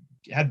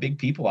had big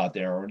people out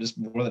there, or just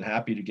more than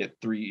happy to get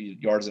 3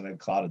 yards in a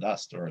cloud of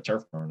dust or a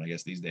turf burn, I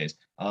guess, these days.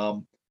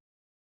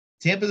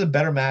 Tampa's a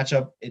better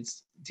matchup.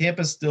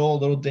 Tampa's still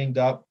a little dinged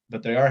up,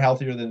 but they are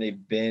healthier than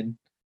they've been.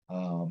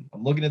 I'm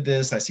looking at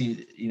this. I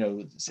see,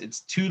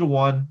 it's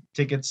 2-1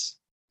 tickets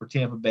for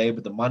Tampa Bay,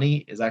 but the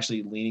money is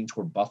actually leaning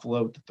toward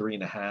Buffalo to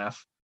 3.5.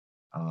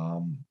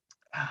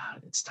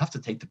 It's tough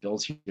to take the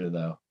Bills here,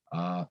 though,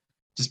 but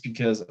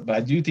I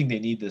do think they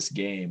need this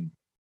game.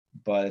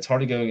 But it's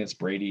hard to go against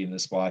Brady in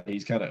this spot.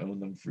 He's kind of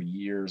owned them for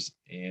years,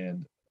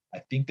 and I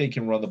think they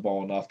can run the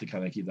ball enough to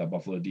kind of keep that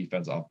Buffalo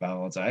defense off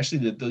balance.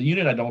 Actually, the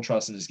unit I don't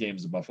trust in this game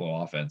is the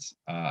Buffalo offense.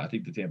 I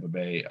think the Tampa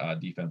Bay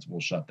defense will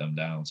shut them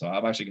down. So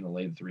I'm actually going to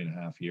lay the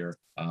 3.5 here.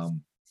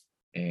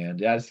 And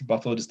yeah, I think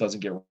Buffalo just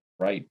doesn't get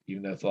right,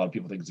 even though a lot of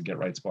people think it's a get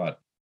right spot.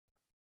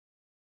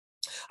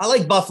 I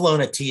like Buffalo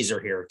in a teaser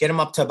here. Get them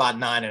up to about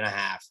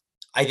 9.5.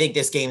 I think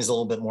this game is a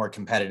little bit more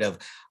competitive.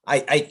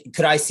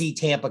 I see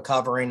Tampa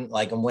covering,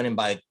 like, I'm winning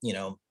by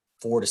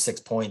 4 to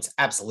 6 points.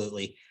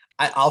 Absolutely.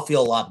 I'll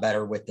feel a lot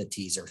better with the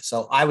teaser.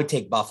 So I would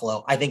take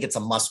Buffalo. I think it's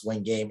a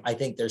must-win game. I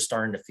think they're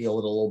starting to feel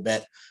it a little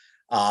bit.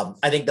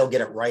 I think they'll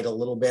get it right a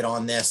little bit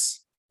on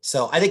this.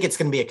 So I think it's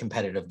going to be a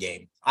competitive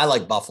game. I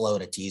like Buffalo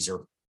in a teaser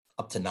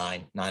up to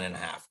 9.5.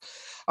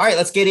 All right,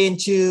 let's get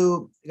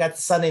into, you got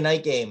the Sunday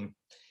night game.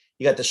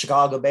 You got the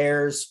Chicago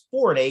Bears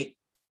 4-8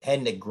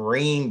 heading to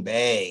Green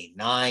Bay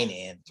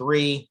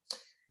 9-3.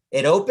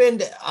 It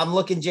opened, I'm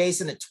looking,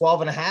 Jason, at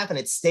 12.5, and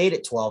it stayed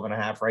at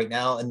 12.5 right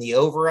now. And the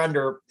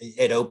over-under,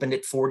 it opened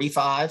at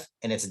 45,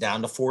 and it's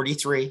down to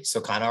 43. So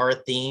kind of our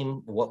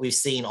theme, what we've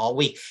seen all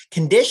week.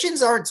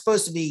 Conditions aren't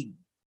supposed to be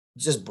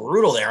just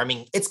brutal there. I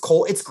mean, it's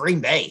cold. It's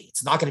Green Bay.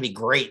 It's not going to be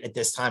great at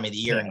this time of the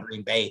year in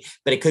Green Bay,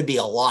 but it could be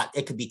a lot.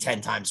 It could be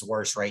 10 times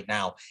worse right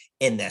now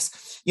in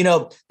this.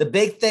 The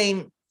big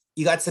thing,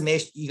 you got some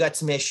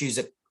issues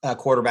at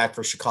quarterback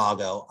for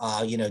Chicago.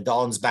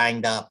 Dalton's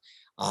banged up.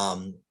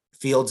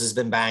 Fields has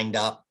been banged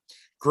up.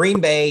 Green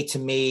Bay, to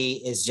me,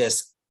 is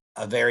just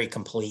a very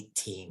complete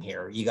team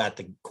here. You got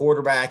the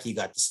quarterback, you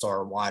got the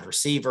star wide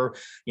receiver,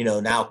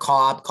 now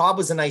Cobb. Cobb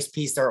was a nice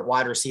piece there at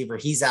wide receiver.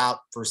 He's out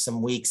for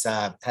some weeks,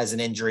 has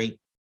an injury.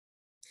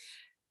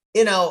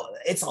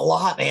 It's a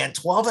lot, man.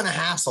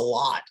 12.5's a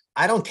lot.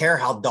 I don't care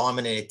how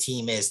dominant a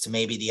team is to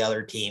maybe the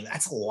other team.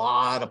 That's a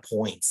lot of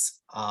points.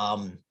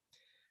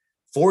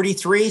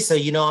 43. So,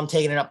 I'm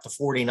taking it up to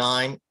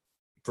 49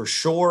 for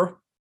sure.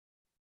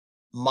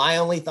 My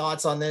only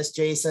thoughts on this,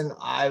 Jason,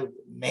 oh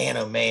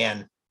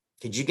man,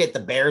 could you get the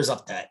Bears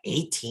up to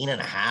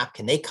 18.5?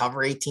 Can they cover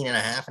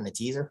 18.5 in a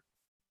teaser?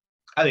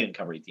 I think they can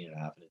cover 18.5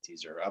 in a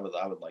teaser. I would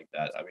like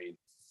that. I mean,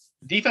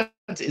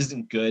 defense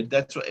isn't good.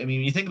 That's what, when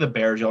you think of the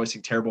Bears, you always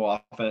think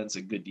terrible offense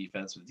and good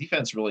defense, but the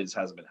defense really just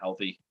hasn't been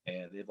healthy,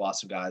 and they've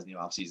lost some guys in the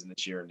offseason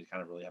this year, and they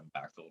kind of really haven't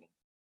backfilled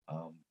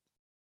them.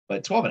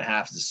 But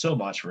 12.5 is so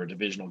much for a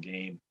divisional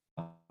game.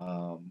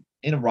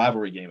 In a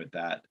rivalry game at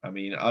that. I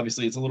mean,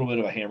 obviously it's a little bit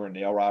of a hammer and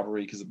nail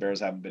rivalry because the Bears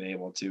haven't been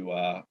able to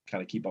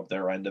kind of keep up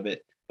their end of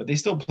it, but they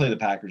still play the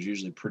Packers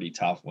usually pretty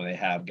tough when they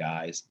have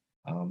guys.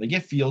 They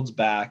get Fields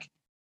back. I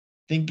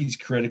think he's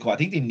critical. I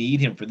think they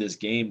need him for this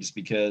game just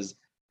because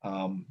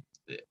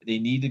they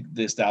need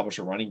to establish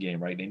a running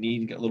game, right? They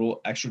need a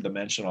little extra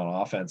dimension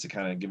on offense to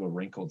kind of give a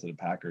wrinkle to the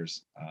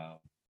Packers,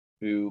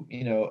 who,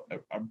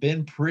 have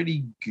been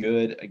pretty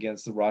good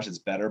against the rush. It's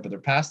better, but their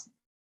pass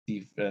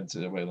defense.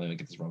 Wait, let me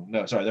get this wrong.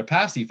 No, sorry. Their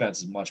pass defense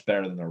is much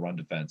better than their run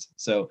defense.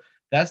 So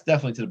that's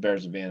definitely to the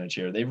Bears' advantage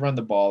here. They run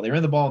the ball. They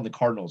ran the ball in the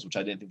Cardinals, which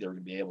I didn't think they were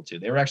going to be able to.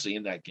 They were actually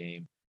in that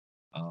game.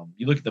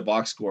 You look at the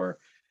box score.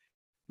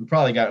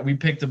 We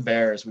picked the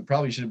Bears. We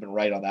probably should have been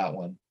right on that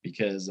one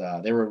because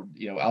they were,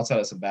 outside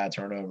of some bad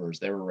turnovers,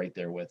 they were right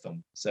there with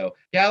them. So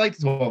yeah, I like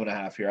the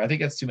 12.5 here. I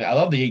think that's too many. I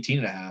love the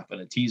 18.5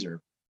 and a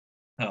teaser.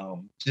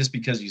 Just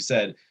because you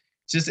said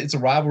it's a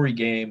rivalry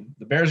game.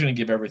 The Bears are going to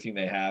give everything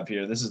they have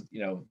here. This is,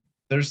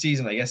 their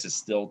season, I guess, is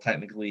still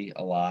technically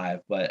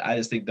alive, but I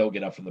just think they'll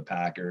get up from the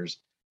Packers.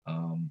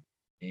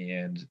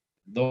 and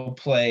they'll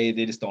play.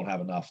 They just don't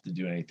have enough to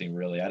do anything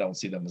really. I don't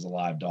see them as a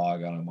live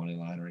dog on a money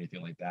line or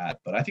anything like that.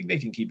 But I think they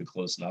can keep it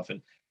close enough.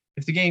 And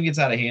if the game gets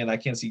out of hand, I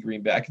can't see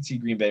Green Bay. I can see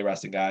Green Bay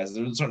resting guys.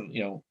 There's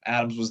certain,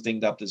 Adams was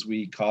dinged up this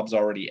week. Cobb's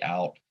already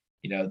out.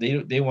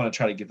 They want to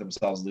try to get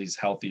themselves at least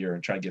healthier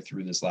and try to get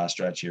through this last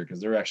stretch here because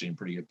they're actually in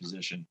pretty good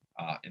position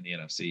in the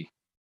NFC.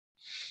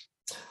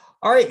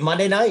 All right,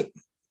 Monday night.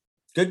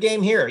 Good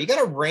game here. You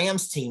got a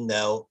Rams team,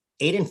 though,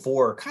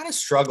 8-4, kind of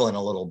struggling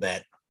a little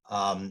bit.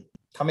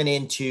 Coming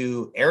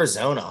into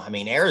Arizona. I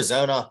mean,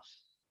 Arizona,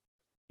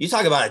 you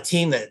talk about a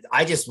team that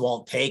I just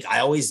won't take.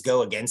 I always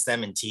go against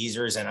them in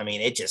teasers. And I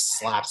mean, it just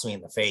slaps me in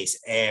the face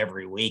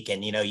every week.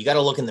 And, you got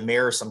to look in the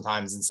mirror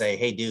sometimes and say,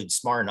 hey, dude,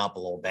 smarten up a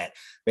little bit.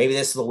 Maybe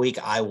this is the week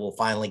I will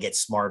finally get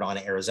smart on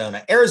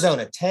Arizona.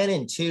 Arizona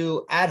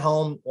 10-2 at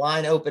home,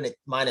 line open at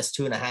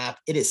 -2.5.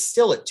 It is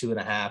still at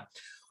 2.5.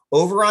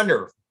 Over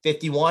under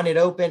 51 at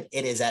open.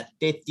 It is at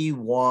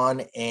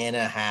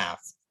 51.5.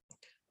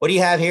 What do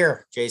you have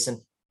here, Jason?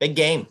 Big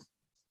game.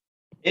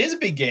 It is a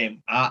big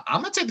game.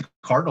 I'm going to take the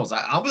Cardinals.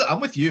 I'm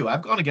with you.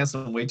 I've gone against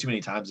them way too many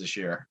times this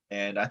year.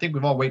 And I think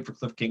we've all waited for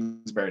Cliff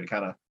Kingsbury to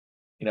kind of,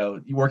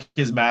 you work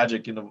his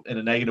magic in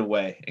a negative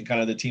way and kind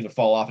of the team to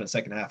fall off in the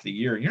second half of the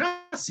year. You're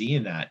not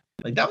seeing that.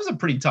 Like, that was a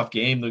pretty tough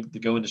game to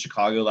go into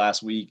Chicago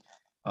last week.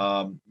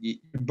 You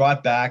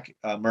brought back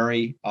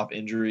Murray off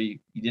injury.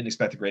 You didn't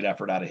expect a great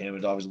effort out of him.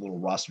 It's always a little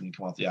rust when you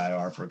come off the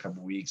IR for a couple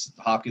of weeks.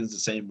 Hopkins the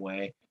same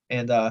way.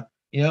 And,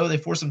 they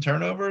forced some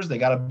turnovers. They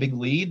got a big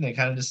lead, and they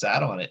kind of just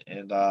sat on it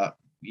and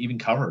even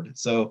covered.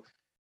 So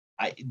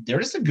they're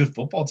just a good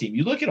football team.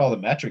 You look at all the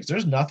metrics,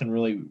 there's nothing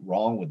really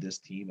wrong with this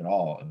team at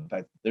all. In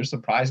fact, they're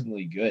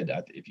surprisingly good.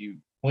 If you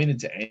pointed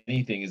to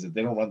anything, is that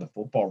they don't run the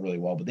football really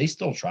well, but they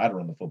still try to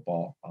run the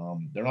football.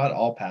 They're not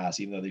all pass,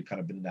 even though they've kind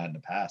of been that in the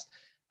past.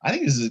 I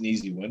think this is an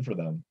easy win for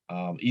them,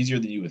 easier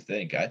than you would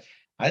think. I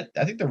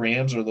think the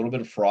Rams are a little bit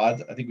of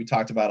fraud. I think we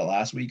talked about it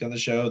last week on the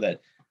show that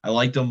I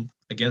liked them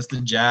against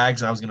the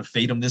Jags. I was going to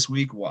fade them this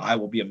week. Well, I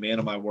will be a man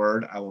of my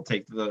word. I will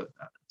take the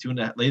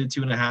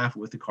 2.5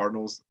 with the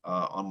Cardinals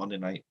on Monday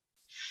night.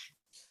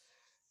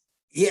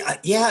 Yeah.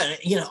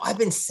 I've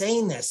been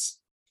saying this.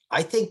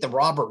 I think the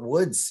Robert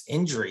Woods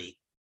injury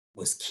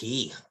was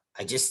key.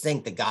 I just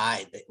think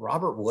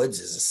Robert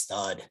Woods is a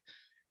stud.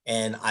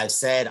 And I've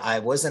said I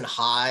wasn't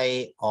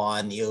high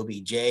on the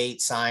OBJ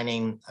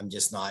signing. I'm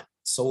just not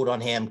sold on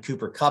him.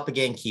 Cooper Kupp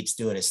again keeps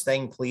doing his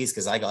thing, please,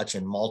 because I got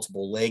you in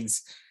multiple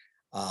leagues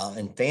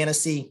in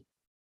fantasy.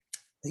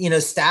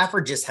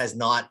 Stafford just has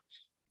not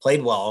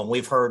played well, and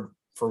we've heard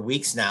for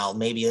weeks now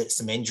maybe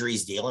some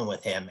injuries dealing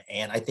with him,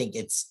 and I think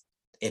it's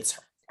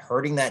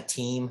hurting that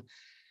team.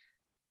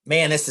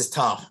 Man, this is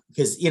tough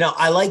because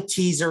I like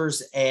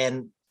teasers,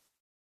 and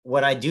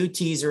when I do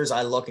teasers,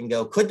 I look and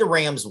go, could the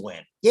Rams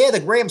win? Yeah,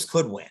 the Rams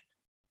could win.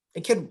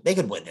 They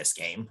could win this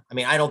game. I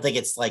mean, I don't think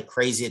it's like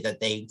crazy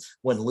that they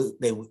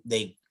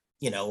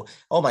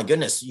oh my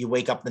goodness, you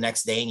wake up the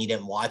next day and you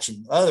didn't watch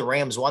and the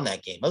Rams won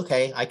that game.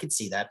 Okay, I could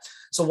see that.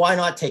 So why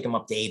not take them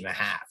up to 8.5?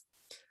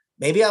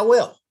 Maybe I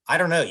will. I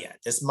don't know yet.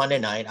 This Monday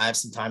night, I have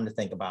some time to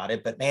think about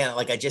it. But man,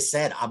 like I just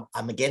said,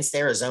 I'm against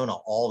Arizona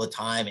all the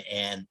time.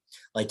 And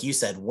like you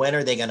said, when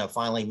are they going to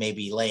finally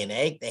maybe lay an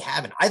egg? They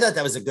haven't. I thought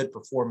that was a good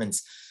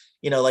performance.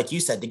 Like you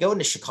said, to go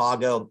into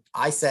Chicago,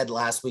 I said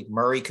last week,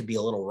 Murray could be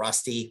a little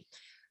rusty,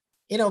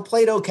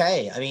 played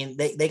okay. I mean,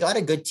 they got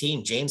a good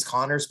team. James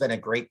Conner's been a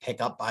great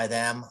pickup by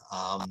them.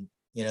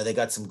 They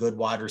got some good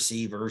wide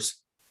receivers.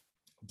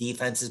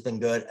 Defense has been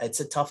good. It's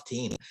a tough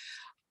team.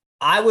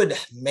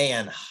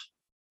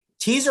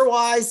 Teaser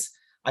wise,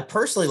 I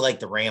personally like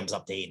the Rams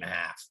up to 8.5,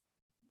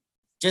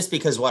 just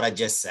because what I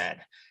just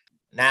said.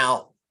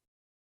 Now,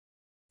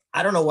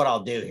 I don't know what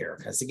I'll do here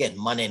because again,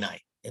 Monday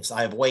night, if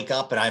I wake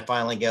up and I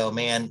finally go,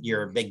 man,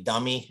 you're a big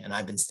dummy, and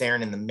I've been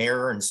staring in the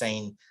mirror and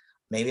saying,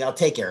 maybe I'll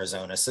take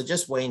Arizona. So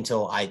just wait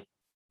until I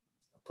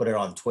put it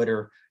on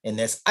Twitter in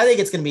this. I think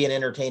it's going to be an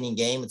entertaining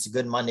game. It's a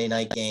good Monday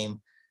night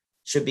game.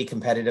 Should be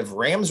competitive.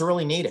 Rams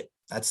really need it.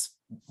 That's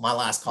my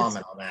last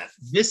comment on that.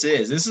 This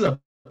is a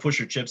push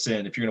your chips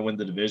in if you're going to win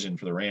the division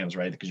for the Rams,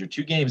 right? Because you're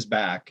 2 games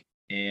back,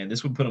 and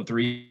this would put them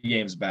 3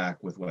 games back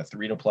with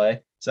 3 to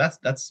play. So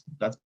that's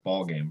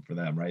ball game for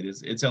them, right?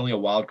 It's only a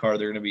wild card.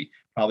 They're going to be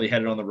probably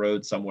headed on the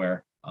road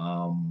somewhere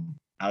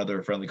out of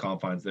their friendly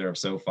confines there of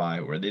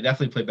SoFi, where they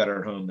definitely play better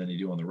at home than they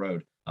do on the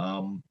road.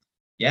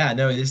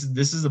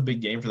 This is a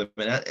big game for them.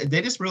 But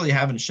they just really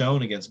haven't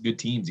shown against good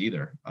teams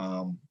either.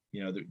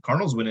 The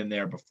Cardinals went in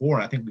there before,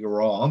 and I think we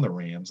were all on the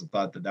Rams and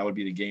thought that would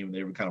be the game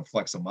they would kind of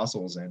flex some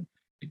muscles, and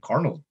the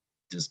Cardinals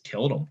just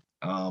killed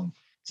them.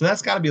 So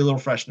that's got to be a little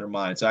fresh in their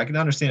mind. So I can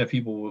understand if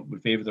people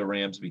would favor the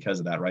Rams because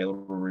of that, right? A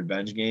little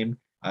revenge game.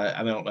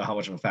 I don't know how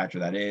much of a factor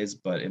that is,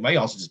 but it might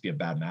also just be a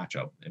bad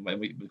matchup.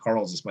 The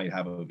Cardinals just might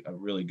have a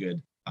really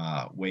good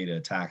way to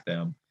attack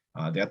them.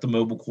 They got the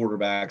mobile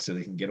quarterback, so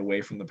they can get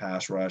away from the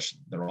pass rush.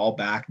 They're all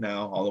back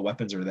now. All the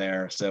weapons are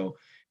there. So,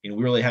 we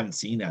really haven't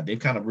seen that. They've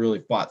kind of really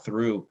fought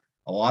through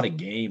a lot of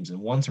games and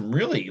won some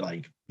really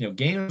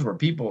games where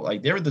people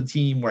they were the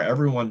team where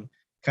everyone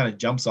kind of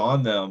jumps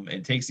on them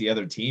and takes the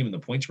other team, and the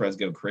point spreads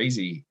go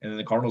crazy. And then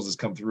the Cardinals just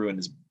come through and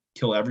just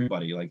kill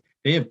everybody. Like,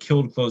 they have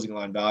killed closing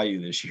line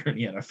value this year in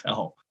the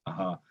NFL.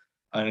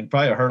 And it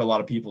probably hurt a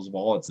lot of people's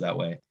wallets that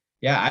way.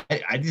 Yeah,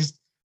 I just,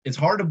 it's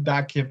hard to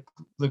back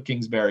Cliff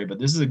Kingsbury, but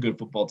this is a good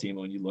football team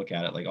when you look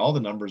at it. Like, all the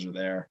numbers are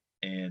there,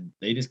 and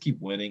they just keep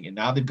winning. And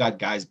now they've got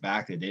guys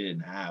back that they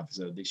didn't have,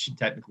 so they should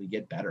technically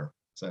get better.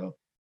 So,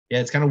 yeah,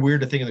 it's kind of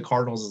weird to think of the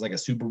Cardinals as like a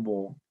Super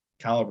Bowl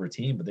caliber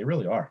team, but they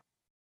really are.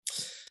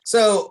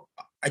 So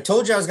I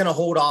told you I was going to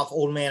hold off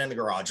Old Man in the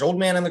Garage. Old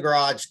Man in the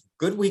Garage,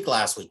 good week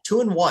last week,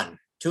 2-1.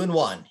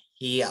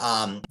 He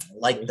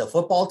liked the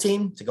football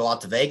team to go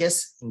out to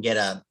Vegas and get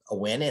a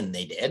win, and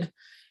they did.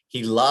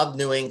 He loved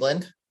New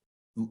England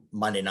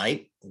Monday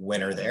night,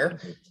 winner there.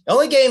 The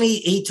only game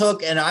he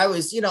took, and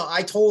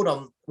I told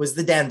him, was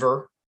the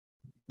Denver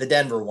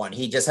one.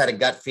 He just had a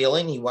gut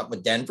feeling. He went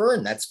with Denver,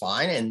 and that's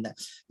fine. And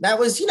that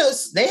was,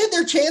 they had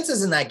their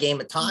chances in that game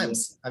at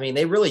times. I mean,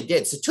 they really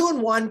did. So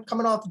 2-1,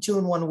 coming off a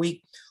 2-1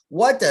 week.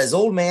 What does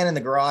Old Man in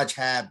the Garage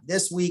have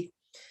this week?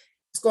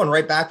 He's going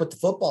right back with the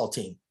football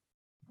team.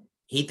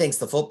 He thinks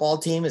the football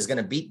team is going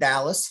to beat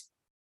Dallas,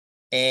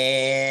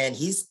 and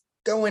he's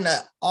going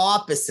to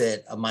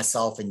opposite of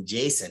myself and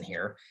Jason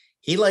here.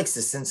 He likes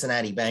the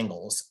Cincinnati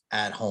Bengals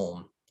at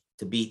home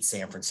to beat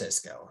San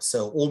Francisco.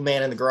 So Old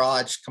Man in the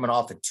Garage coming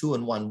off a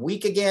 2-1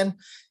 week again.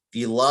 If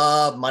you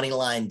love money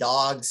line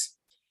dogs,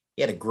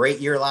 he had a great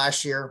year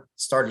last year.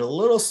 Started a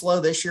little slow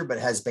this year, but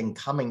has been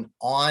coming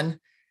on.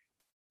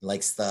 He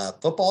likes the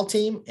football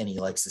team, and he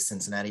likes the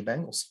Cincinnati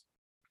Bengals.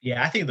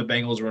 Yeah, I think the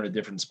Bengals were in a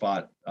different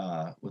spot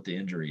with the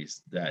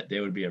injuries, that they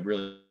would be a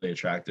really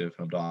attractive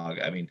home dog.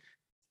 I mean,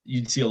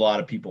 you'd see a lot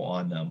of people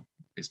on them,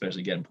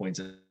 especially getting points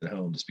at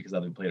home just because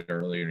they played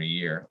earlier in the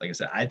year. Like I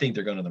said, I think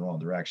they're going in the wrong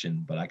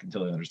direction, but I can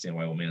totally understand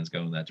why Old Man's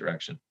going in that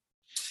direction.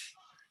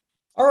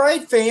 All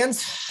right,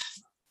 fans.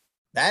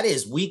 That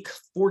is week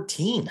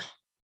 14.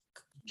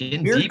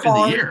 Getting deep in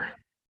the year.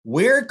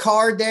 Weird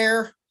card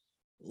there.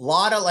 A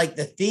lot of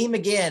the theme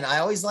again. I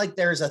always like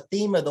there's a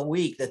theme of the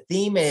week. The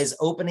theme is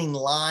opening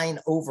line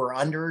over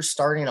under,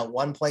 starting at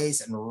one place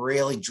and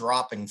really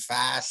dropping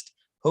fast.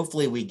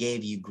 Hopefully we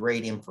gave you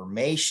great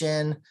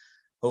information.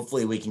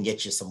 Hopefully we can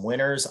get you some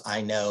winners.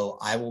 I know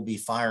I will be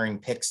firing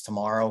picks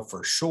tomorrow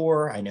for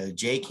sure. I know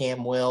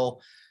J-Cam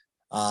will.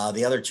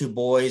 The other two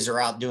boys are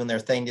out doing their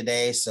thing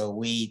today. So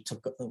we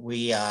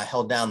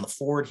held down the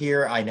fort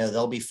here. I know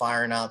they'll be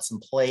firing out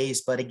some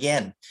plays, but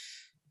again,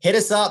 hit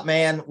us up,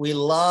 man. We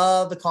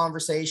love the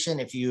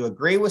conversation. If you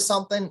agree with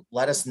something,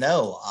 let us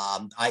know.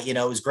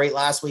 It was great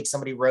last week.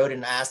 Somebody wrote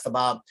and asked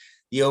about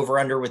the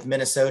over-under with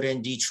Minnesota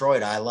and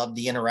Detroit. I loved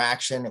the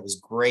interaction. It was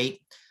great.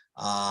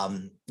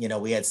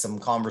 We had some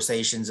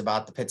conversations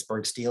about the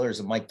Pittsburgh Steelers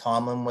and Mike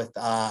Tomlin with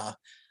a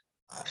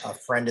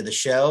friend of the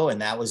show,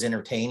 and that was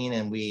entertaining,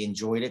 and we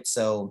enjoyed it.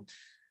 So,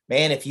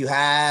 man, if you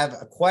have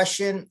a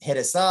question, hit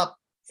us up.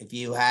 If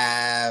you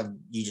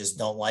just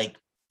don't like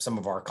some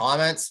of our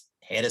comments,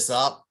 hit us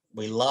up.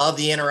 We love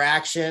the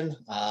interaction.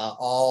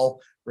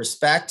 All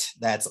respect.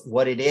 That's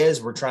what it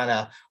is. We're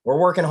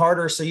working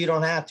harder so you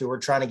don't have to. We're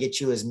trying to get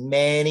you as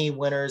many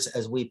winners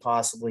as we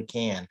possibly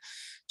can.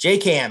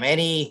 J-Cam,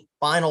 any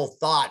final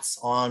thoughts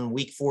on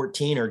week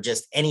 14 or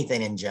just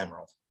anything in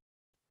general?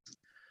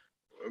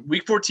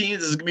 Week 14,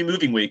 this is going to be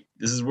moving week.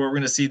 This is where we're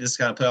going to see this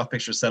kind of playoff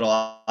picture settle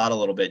out a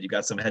little bit. You've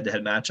got some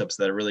head-to-head matchups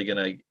that are really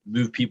going to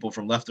move people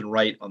from left and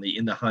right on the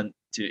in the hunt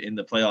to in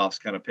the playoffs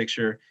kind of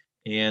picture.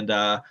 And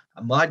I'm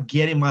not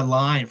getting my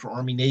line for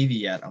Army Navy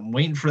yet. I'm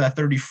waiting for that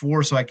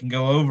 34 so I can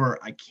go over.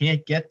 I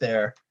can't get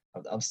there.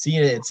 I'm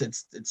seeing it.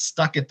 It's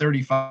stuck at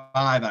 35.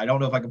 I don't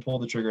know if I can pull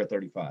the trigger at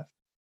 35.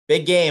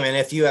 Big game. And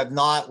if you have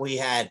not, we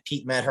had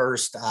Pete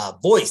Medhurst,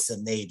 voice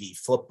of Navy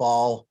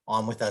football,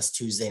 on with us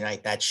Tuesday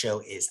night. That show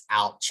is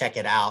out. Check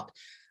it out.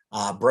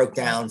 Broke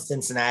down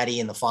Cincinnati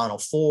in the Final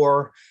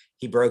Four.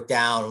 He broke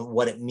down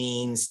what it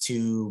means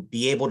to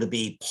be able to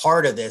be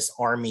part of this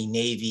Army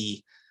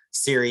Navy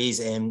series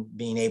and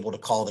being able to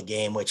call the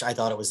game, which I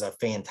thought it was a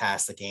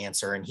fantastic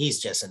answer. And he's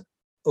just an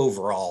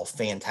overall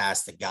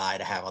fantastic guy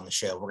to have on the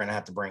show. We're going to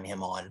have to bring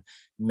him on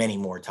many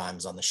more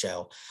times on the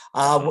show.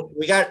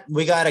 We got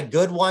a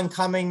good one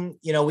coming.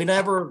 We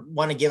never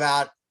want to give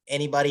out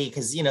anybody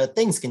because,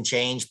 things can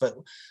change, but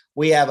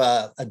we have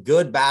a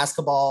good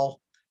basketball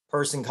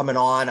person coming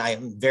on.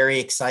 I'm very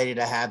excited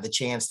to have the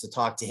chance to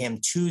talk to him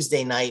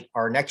Tuesday night.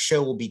 Our next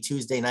show will be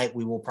Tuesday night.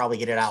 We will probably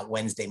get it out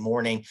Wednesday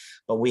morning,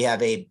 but we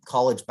have a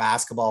college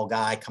basketball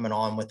guy coming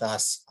on with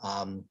us.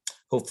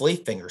 Hopefully,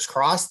 fingers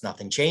crossed,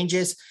 nothing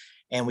changes,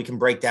 and we can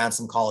break down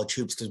some college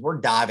hoops because we're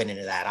diving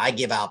into that. I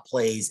give out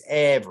plays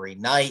every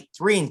night,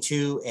 3 and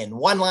 2 and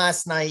 1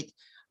 last night.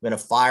 I'm going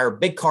to fire a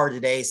big card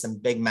today, some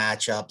big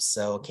matchups.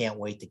 So can't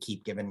wait to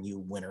keep giving you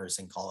winners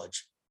in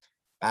college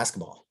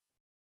basketball.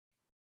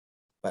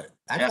 But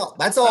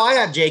that's all I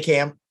have,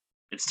 J-Cam.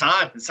 It's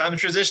time. It's time to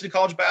transition to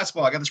college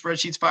basketball. I got the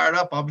spreadsheets fired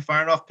up. I'll be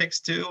firing off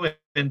picks too.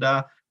 And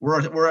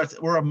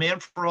we're a man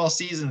for all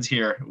seasons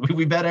here.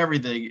 We bet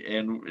everything,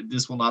 and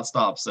this will not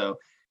stop. So,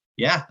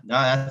 Yeah,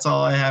 no, that's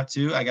all I have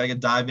too. I got to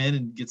dive in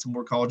and get some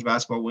more college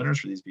basketball winners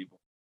for these people.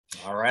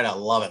 All right. I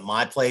love it.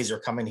 My plays are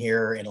coming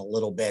here in a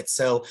little bit.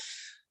 So,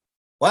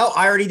 well,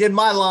 I already did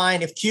my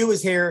line. If Q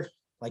is here,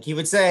 like he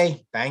would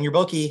say, bang your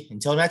bookie.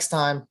 Until next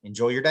time,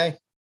 enjoy your day.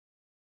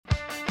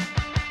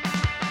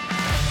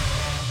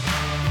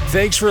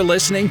 Thanks for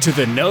listening to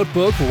the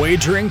Notebook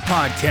Wagering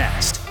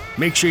Podcast.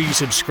 Make sure you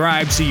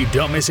subscribe so you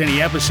don't miss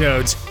any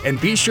episodes, and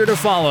be sure to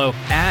follow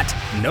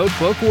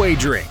 @Notebook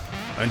Wagering.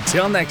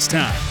 Until next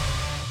time.